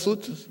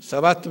የጠቀሱት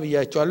 7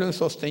 ብያቸዋለሁ።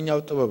 3ኛው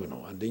ጥበብ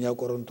ነው። አንደኛ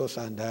ቆሮንቶስ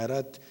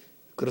 1:24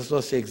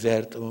 ክርስቶስ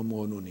የእግዚአብሔር ጥበብ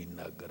መሆኑን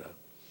ይናገራል።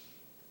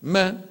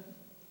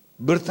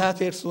 ብርታት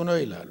የእርሱ ነው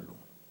ይላሉ።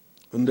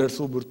 እንደ እርሱ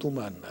ብርቱ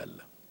ማን አለ?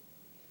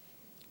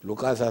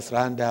 ሉቃስ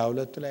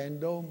 11:22 ላይ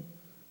እንደውም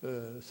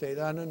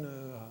ሰይጣንን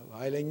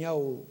ኃይለኛው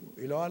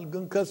ይለዋል፣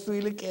 ግን ከሱ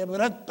ይልቅ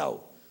የበረታው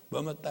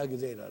በመጣ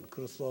ጊዜ ይላል።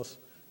 ክርስቶስ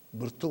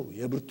ብርቱ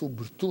የብርቱ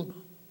ብርቱ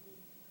ነው።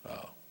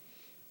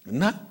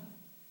 እና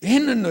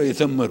ይህንን ነው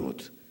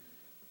የዘመሩት።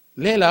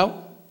 ሌላው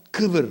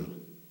ክብር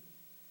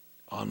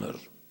ኦነር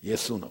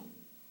የሱ ነው።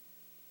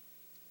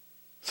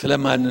 ስለ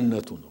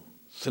ማንነቱ ነው፣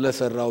 ስለ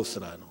ሰራው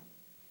ስራ ነው።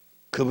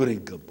 ክብር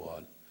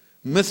ይገባዋል።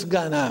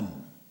 ምስጋናም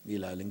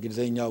ይላል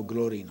እንግሊዘኛው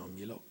ግሎሪ ነው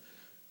የሚለው።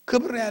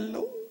 ክብር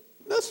ያለው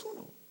ለሱ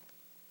ነው።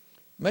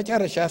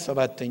 መጨረሻ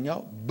 7ኛው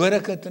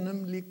በረከትንም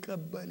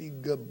ሊቀበል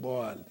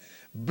ይገባዋል።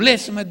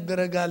 ብሌስ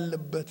መደረግ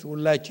አለበት።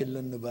 ሁላችን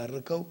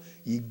ልንባርከው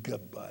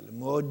ይገባል።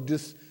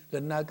 መወድስ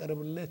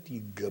ልናቀርብለት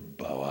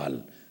ይገባዋል።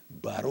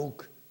 ባሩክ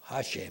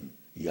ሃሼም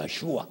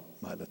ያሹዋ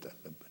ማለት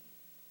አለብን።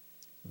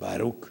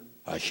 ባሩክ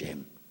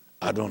ሃሼም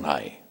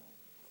አዶናይ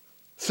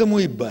ስሙ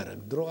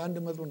ይባረክ። ድሮ አንድ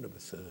መዝሙር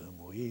ነበር፣ ስሙ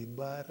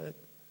ይባረክ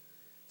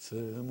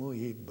ስሙ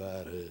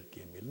ይባረክ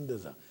የሚል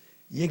እንደዛ።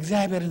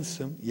 የእግዚአብሔርን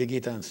ስም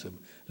የጌታን ስም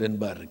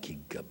ልንባርክ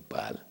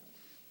ይገባል።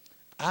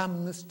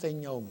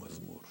 5ኛው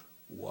መዝሙር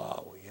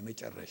ዋው!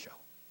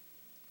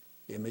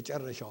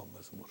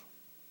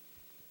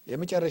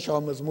 የመጨረሻው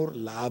መዝሙር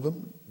ለአብም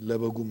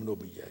ለበጉም ነው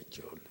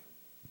ብያቸዋለሁ።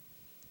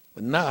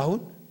 እና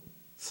አሁን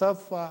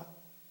ሰፋ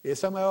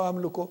የሰማያዊ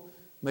አምልኮ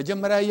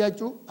መጀመሪያ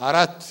ያያችሁ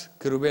 4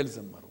 ኪሩቤል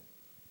ዘመሩ።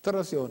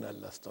 ትረስ ይሆናል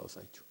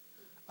አስታውሳችሁ።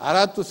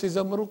 4ቱ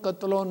ሲዘምሩ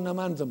ቀጥሎ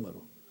እነማን ዘመሩ?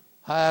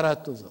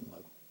 24ቱ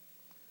ዘመሩ።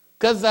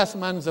 ከዛስ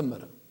ማን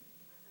ዘመረ?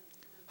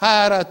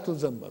 24ቱ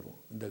ዘመሩ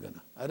እንደገና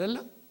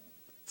አይደለም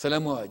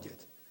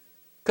ስለመዋጀት።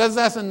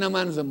 ከዛስ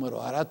እነማን ዘመሩ?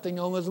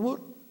 4ኛው መዝሙር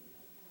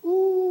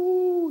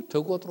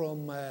ተቆጥሮ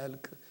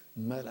የማያልቅ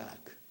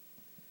መልአክ።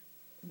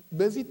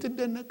 በዚህ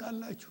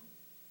ትደነቃላችሁ።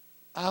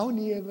 አሁን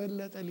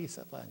የበለጠ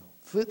ሊሰፋ ነው።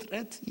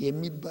 ፍጥረት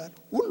የሚባል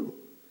ሁሉ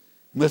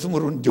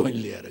መዝሙሩን ጆይን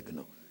ሊያደርግ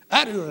ነው።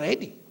 አር ዩ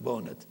ሬዲ?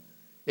 በእውነት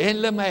ይህን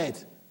ለማየት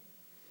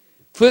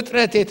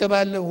ፍጥረት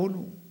የተባለ ሁሉ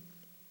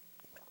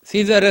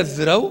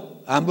ሲዘረዝረው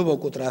አንብበው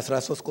ቁጥር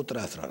 13 ቁጥር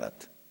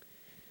 14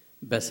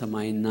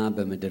 በሰማይና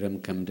በምድርም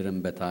ከምድርም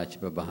በታች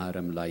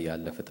በባህርም ላይ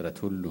ያለ ፍጥረት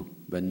ሁሉ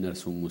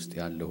በእነርሱም ውስጥ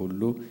ያለ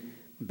ሁሉ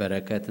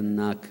በረከትና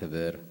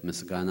ክብር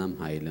ምስጋናም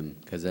ኃይልም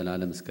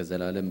ከዘላለም እስከ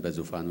ዘላለም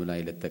በዙፋኑ ላይ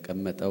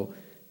ለተቀመጠው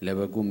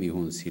ለበጉም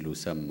ይሁን ሲሉ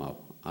ሰማሁ።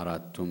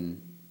 4ቱም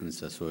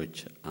እንስሶች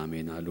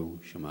አሜን አሉ፣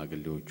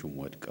 ሽማግሌዎቹም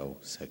ወድቀው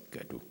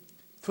ሰገዱ።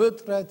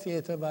 ፍጥረት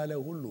የተባለ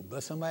ሁሉ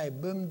በሰማይ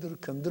በምድር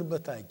ከምድር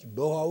በታች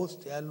በውሃ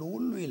ውስጥ ያሉ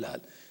ሁሉ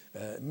ይላል።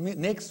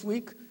 ኔክስት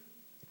ዊክ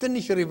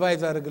ትንሽ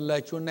ሪቫይዝ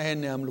አድርግላችሁና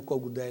ይሄን የአምልኮ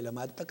ጉዳይ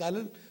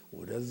ለማጠቃለል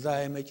ወደዛ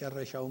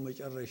የመጨረሻው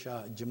መጨረሻ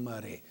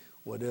ጅማሬ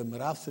ወደ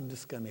ምዕራፍ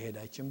 6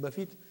 ከመሄዳችን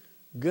በፊት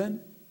ግን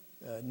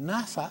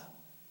ናሳ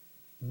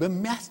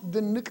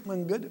በሚያስደንቅ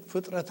መንገድ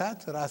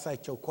ፍጥረታት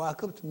ራሳቸው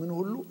ከዋክብት ምን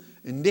ሁሉ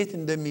እንዴት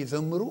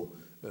እንደሚዘምሩ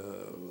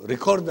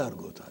ሪኮርድ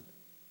አድርጓል።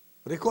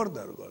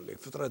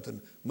 ፍጥረትን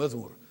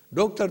መዝሙር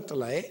ዶክተር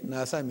ጥላዬ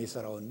ናሳ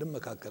የሚሰራው ወንድም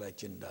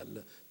መካከላችን እንዳለ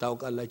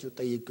ታውቃላችሁ።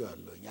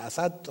 ጠይቄዋለሁ።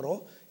 አሳጥሮ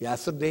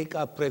የ10 ደቂቃ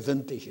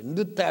ፕሬዘንቴሽን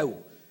እንድታዩ።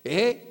 ይሄ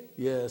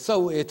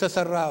የሰው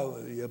የተሰራ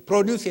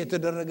የፕሮዲዩስ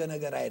የተደረገ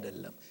ነገር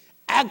አይደለም።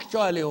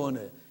 አክቹዋሊ የሆነ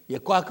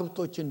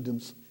የከዋክብቶችን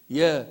ድምጽ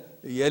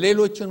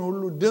የሌሎችን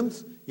ሁሉ ድምጽ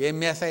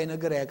የሚያሳይ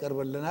ነገር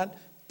ያቀርብልናል።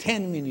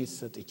 10 ሚኒትስ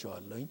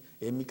ሰጥቼዋለሁ።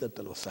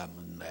 የሚቀጥለው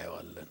ሳምንት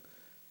እናየዋለን።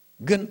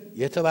 ግን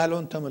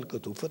የተባለውን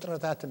ተመልከቱ።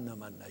 ፍጥረታት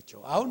እነማን ናቸው?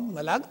 አሁን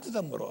መላእክት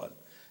ዘምረዋል።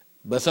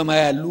 በሰማይ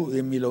ያሉ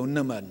የሚለው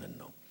እነማንን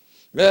ነው?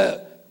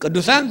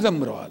 ቅዱሳን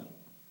ዘምረዋል።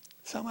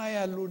 ሰማይ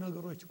ያሉ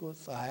ነገሮች እኮ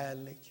ፀሐይ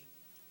አለች፣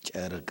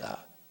 ጨረቃ፣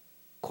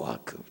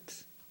 ከዋክብት፣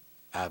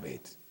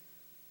 አቤት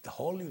the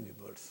whole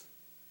universe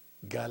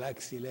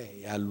ጋላክሲ ላይ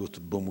ያሉት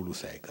በሙሉ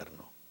ሳይቀር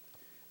ነው።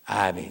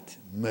 አቤት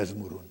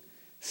መዝሙሩን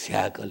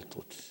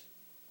ሲያቀልጡት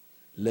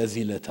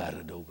ለዚህ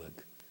ለታረደው በግ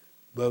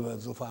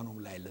በዙፋኑም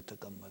ላይ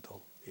ለተቀመጠው።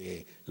 ይሄ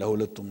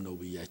ለሁለቱም ነው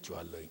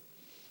ብያቸዋለሁ።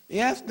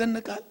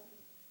 ያስደንቃል።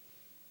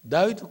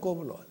 ዳዊት እኮ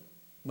ብሏል።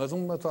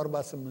 መዝሙር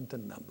 148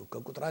 እናንብብ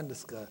ከቁጥር 1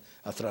 እስከ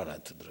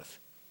 14 ድረስ።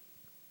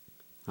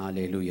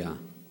 ሃሌሉያ!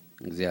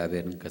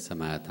 እግዚአብሔርን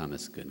ከሰማያት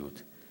አመስግኑት፣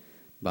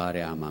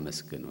 ባሪያም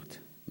አመስግኑት፣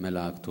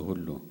 መላእክቱ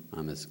ሁሉ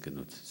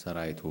አመስግኑት፣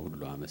 ሰራዊቱ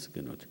ሁሉ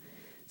አመስግኑት።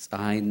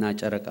 ፀሐይና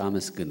ጨረቃ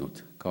አመስግኑት፣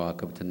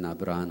 ከዋክብትና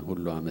ብርሃን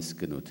ሁሉ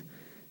አመስግኑት።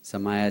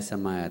 ሰማየ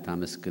ሰማያት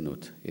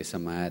አመስግኑት፣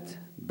 የሰማያት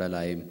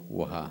በላይም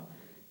ውሃ።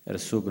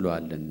 እርሱ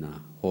ብሎአልና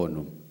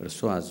ሆኑም፣ እርሱ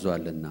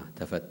አዟልና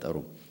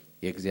ተፈጠሩም።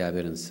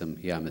 የእግዚአብሔርን ስም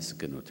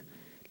ያመስግኑት።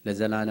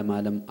 ለዘላለም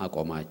ዓለም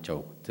አቆማቸው፣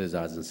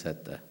 ትእዛዝን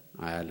ሰጠ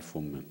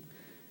አያልፉምም።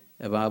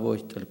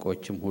 እባቦች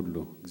ጥልቆችም ሁሉ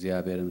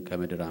እግዚአብሔርን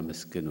ከምድር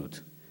አመስግኑት።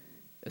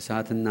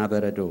 እሳትና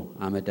በረዶ፣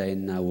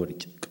 አመዳይና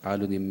ውርጭ፣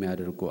 ቃሉን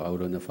የሚያደርጉ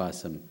አውሎ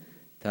ነፋስም፣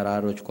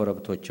 ተራሮች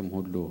ኮረብቶችም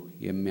ሁሉ፣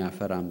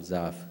 የሚያፈራም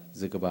ዛፍ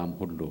ዝግባም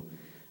ሁሉ፣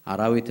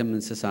 አራዊትም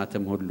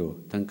እንስሳትም ሁሉ፣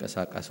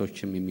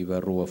 ተንቀሳቃሶችም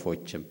የሚበሩ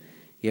ወፎችም፣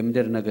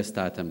 የምድር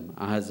ነገስታትም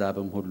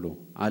አህዛብም ሁሉ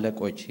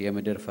አለቆች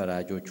የምድር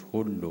ፈራጆች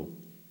ሁሉ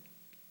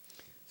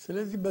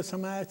ስለዚህ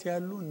በሰማያት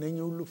ያሉ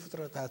እነኚህ ሁሉ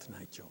ፍጥረታት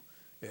ናቸው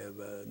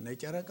እነ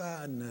ጨረቃ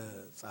እነ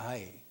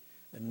ፀሐይ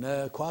እነ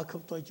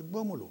ከዋክብቶች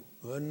በሙሉ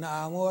እነ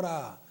አሞራ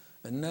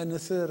እነ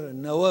ንስር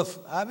እነ ወፍ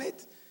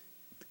አቤት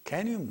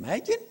can you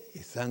imagine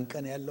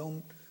የዛንቀን ያለውን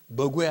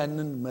በጎ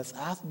ያንን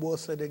መጽሐፍ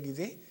በወሰደ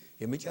ጊዜ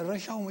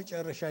የመጨረሻው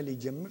መጨረሻ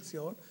ሊጀምር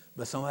ሲሆን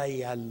በሰማይ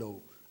ያለው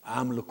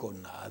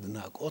አምልኮና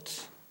አድናቆት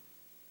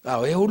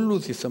ይሄ ሁሉ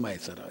ሲሰማይ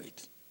ሰራዊት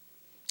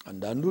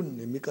አንዳንዱን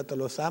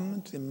የሚቀጥለው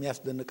ሳምንት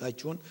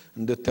የሚያስደንቃችሁን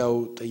እንድታዩ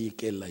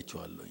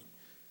ጠይቄላችኋለሁ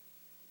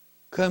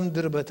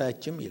ከምድር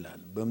በታችም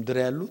ይላል በምድር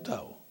ያሉት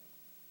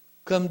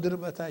ከምድር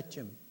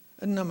በታችም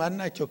እነማን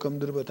ናቸው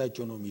ከምድር በታች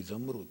ነው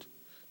የሚዘምሩት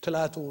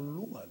ትላቱ ሁሉ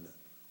ማለት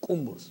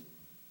ቁምቡስ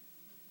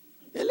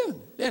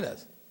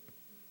ሌላስ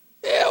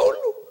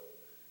ሁሉ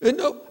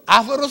እንደው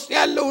አፈር ውስጥ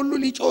ያለው ሁሉ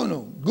ሊጮህ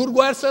ነው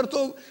ጉድጓድ ሰርቶ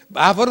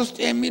በአፈር ውስጥ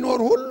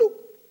የሚኖር ሁሉ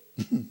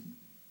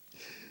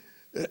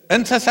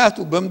እንስሳቱ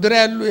በምድር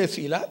ያሉ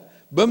ይላል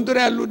በምድር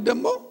ያሉት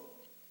ደግሞ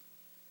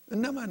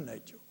እነማን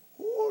ናቸው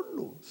ሁሉ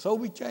ሰው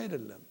ብቻ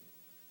አይደለም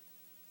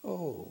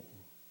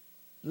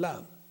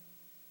ላም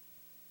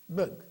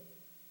በግ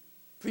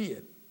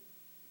ፍየል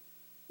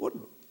ሁሉ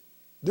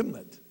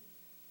ድመት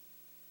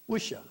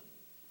ውሻ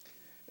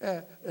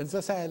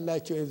እንስሳ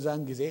ያላቸው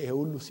የዛን ጊዜ ይሄ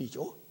ሁሉ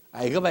ሲጮህ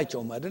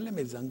አይገባቸውም አይደለም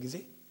የዛን ጊዜ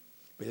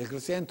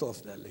ቤተክርስቲያን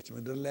ተወስዳለች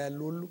ምድር ላይ ያሉ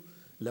ሁሉ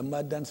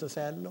ለማዳ እንስሳ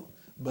ያለው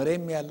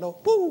በሬም ያለው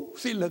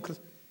ሲለክስ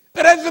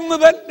ረዝም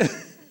በል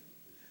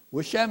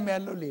ውሻም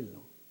ያለው ሊል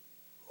ነው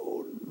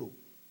ሁሉ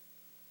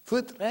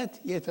ፍጥረት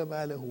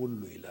የተባለ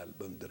ሁሉ ይላል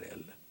በምድር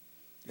ያለ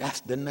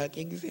ያስደናቂ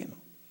ጊዜ ነው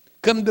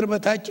ከምድር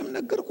በታችም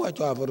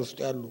ነገርኳቸው አፈር ውስጥ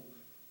ያሉ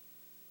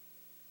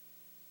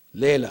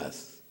ሌላስ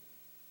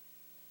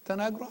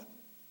ተናግሯል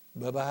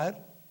በባህር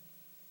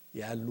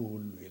ያሉ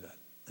ሁሉ ይላል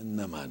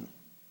እነማን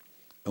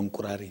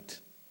እንቁራሪት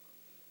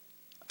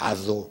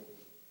አዞ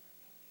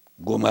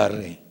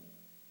ጉማሬ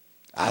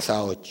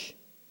አሳዎች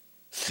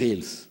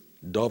seals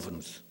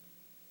dolphins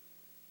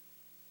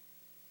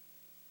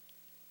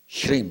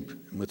shrimp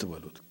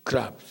ምትበሉት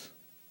crabs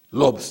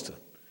lobster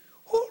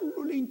ሁሉ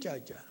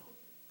ሊንጫጫ ነው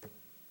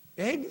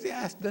ይሄ ጊዜ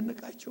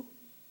ያስደንቃችሁ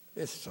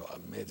it's so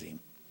amazing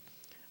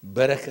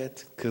በረከት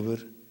ክብር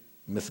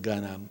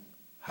ምስጋናም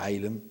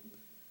ኃይልም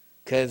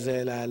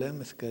ከዘላለም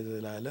እስከ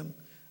ዘላለም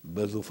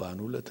በዙፋኑ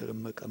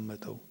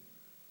ለተቀመጠው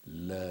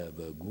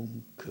ለበጉም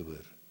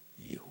ክብር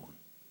ይሁን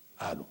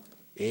አሉ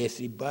ይሄ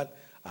ሲባል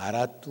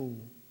አራቱ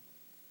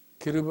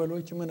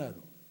ክርበሎች ምን አሉ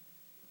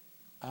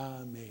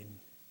አሜን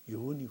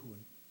ይሁን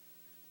ይሁን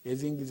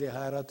የዚህን ጊዜ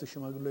 24ቱ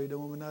ሽማግሌዎች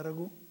ደግሞ ምን አረጉ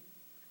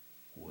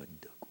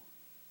ወደቁ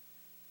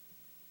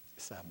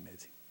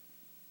ሳሜዚ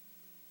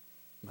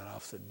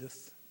ምዕራፍ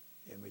 6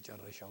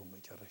 የመጨረሻው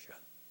መጨረሻ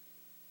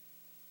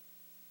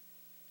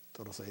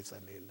ጥሩ ሰው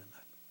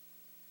ይጸልይልናል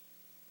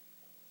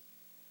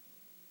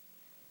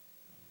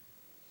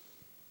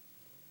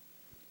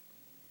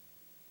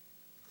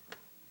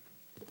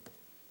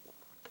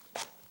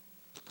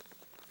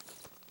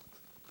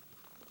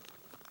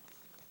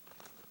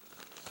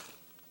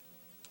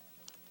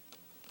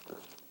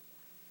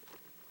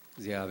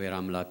እግዚአብሔር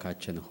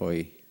አምላካችን ሆይ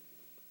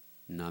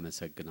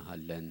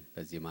እናመሰግንሃለን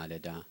በዚህ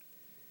ማለዳ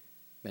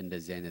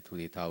በእንደዚህ አይነት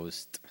ሁኔታ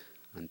ውስጥ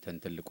አንተን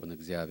ትልቁን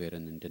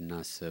እግዚአብሔርን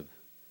እንድናስብ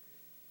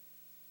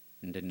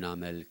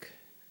እንድናመልክ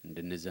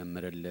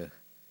እንድንዘምርልህ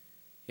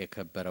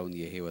የከበረውን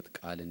የሕይወት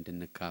ቃል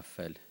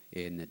እንድንካፈል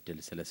ይህን እድል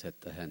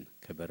ስለሰጠህን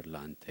ክብር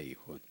ላንተ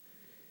ይሁን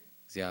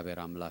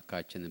እግዚአብሔር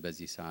አምላካችን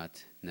በዚህ ሰዓት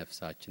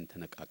ነፍሳችን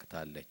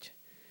ተነቃቅታለች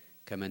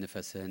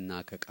ከመንፈስህና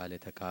ከቃል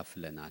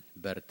ተካፍለናል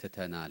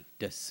በርትተናል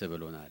ደስ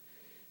ብሎናል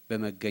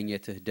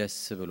በመገኘትህ ደስ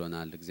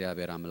ብሎናል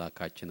እግዚአብሔር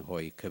አምላካችን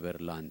ሆይ ክብር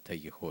ላንተ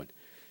ይሁን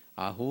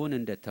አሁን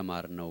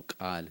እንደተማርነው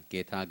ቃል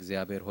ጌታ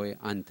እግዚአብሔር ሆይ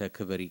አንተ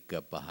ክብር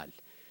ይገባሃል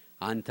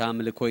አንተ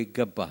አምልኮ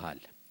ይገባሃል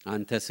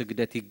አንተ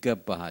ስግደት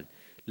ይገባሃል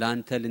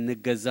ላንተ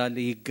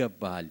ልንገዛልህ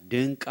ይገባሃል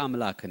ድንቅ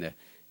አምላክ ነህ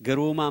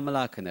ግሩም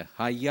አምላክ ነህ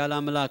ኃያል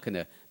አምላክ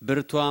ነህ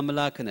ብርቱ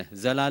አምላክ ነህ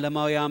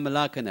ዘላለማዊ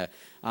አምላክ ነህ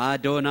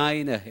አዶናይ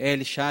ነህ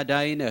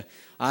ኤልሻዳይ ነህ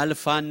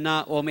አልፋና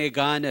ኦሜጋ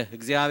ነህ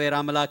እግዚአብሔር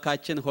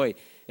አምላካችን ሆይ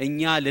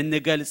እኛ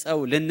ልንገልጸው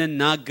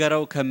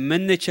ልንናገረው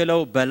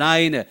ከምንችለው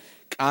በላይ ነህ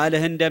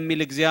ቃልህ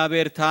እንደሚል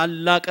እግዚአብሔር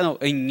ታላቅ ነው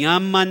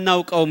እኛም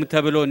አናውቀውም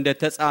ተብሎ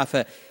እንደተጻፈ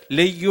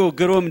ልዩ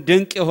ግሩም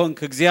ድንቅ ይሆንክ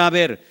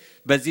እግዚአብሔር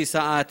በዚህ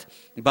ሰዓት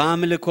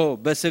በአምልኮ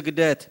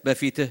በስግደት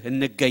በፊትህ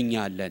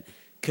እንገኛለን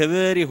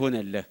ክብር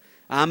ይሁንልህ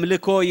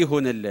አምልኮ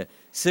ይሁንልህ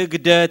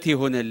ስግደት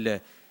ይሁንልህ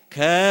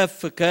ከፍ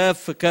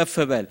ከፍ ከፍ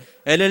በል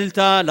እልልታ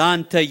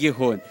ላንተ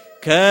ይሁን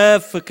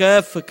ከፍ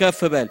ከፍ ከፍ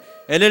በል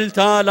እልልታ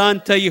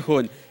ላንተ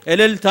ይሁን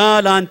እልልታ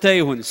ላንተ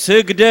ይሁን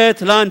ስግደት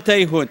ላንተ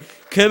ይሁን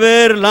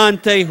ክብር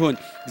ላንተ ይሁን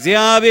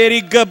እግዚአብሔር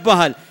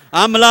ይገባሃል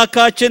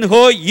አምላካችን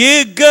ሆይ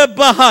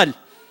ይገባሃል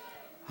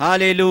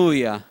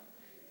ሃሌሉያ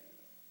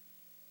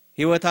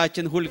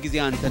ሕይወታችን ሁሉ ጊዜ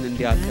አንተን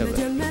እንዲያከብር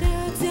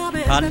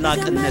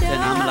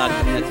ታላቅነትን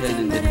አምላክነትን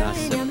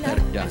እንድናስብ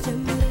እርዳን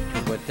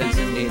ወጥተን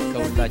ስንሄድ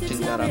ከሁላችን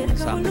ጋር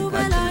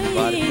ሳምንታችንን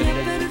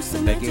ባርክልን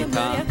በጌታ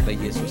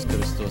በኢየሱስ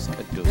ክርስቶስ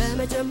ቅዱስ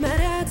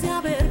በመጀመሪያ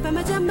እግዚአብሔር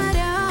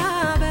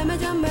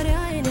በመጀመሪያ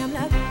የኔ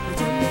አምላክ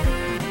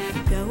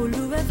ከሁሉ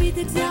በፊት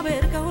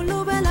እግዚአብሔር ከሁሉ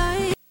በላይ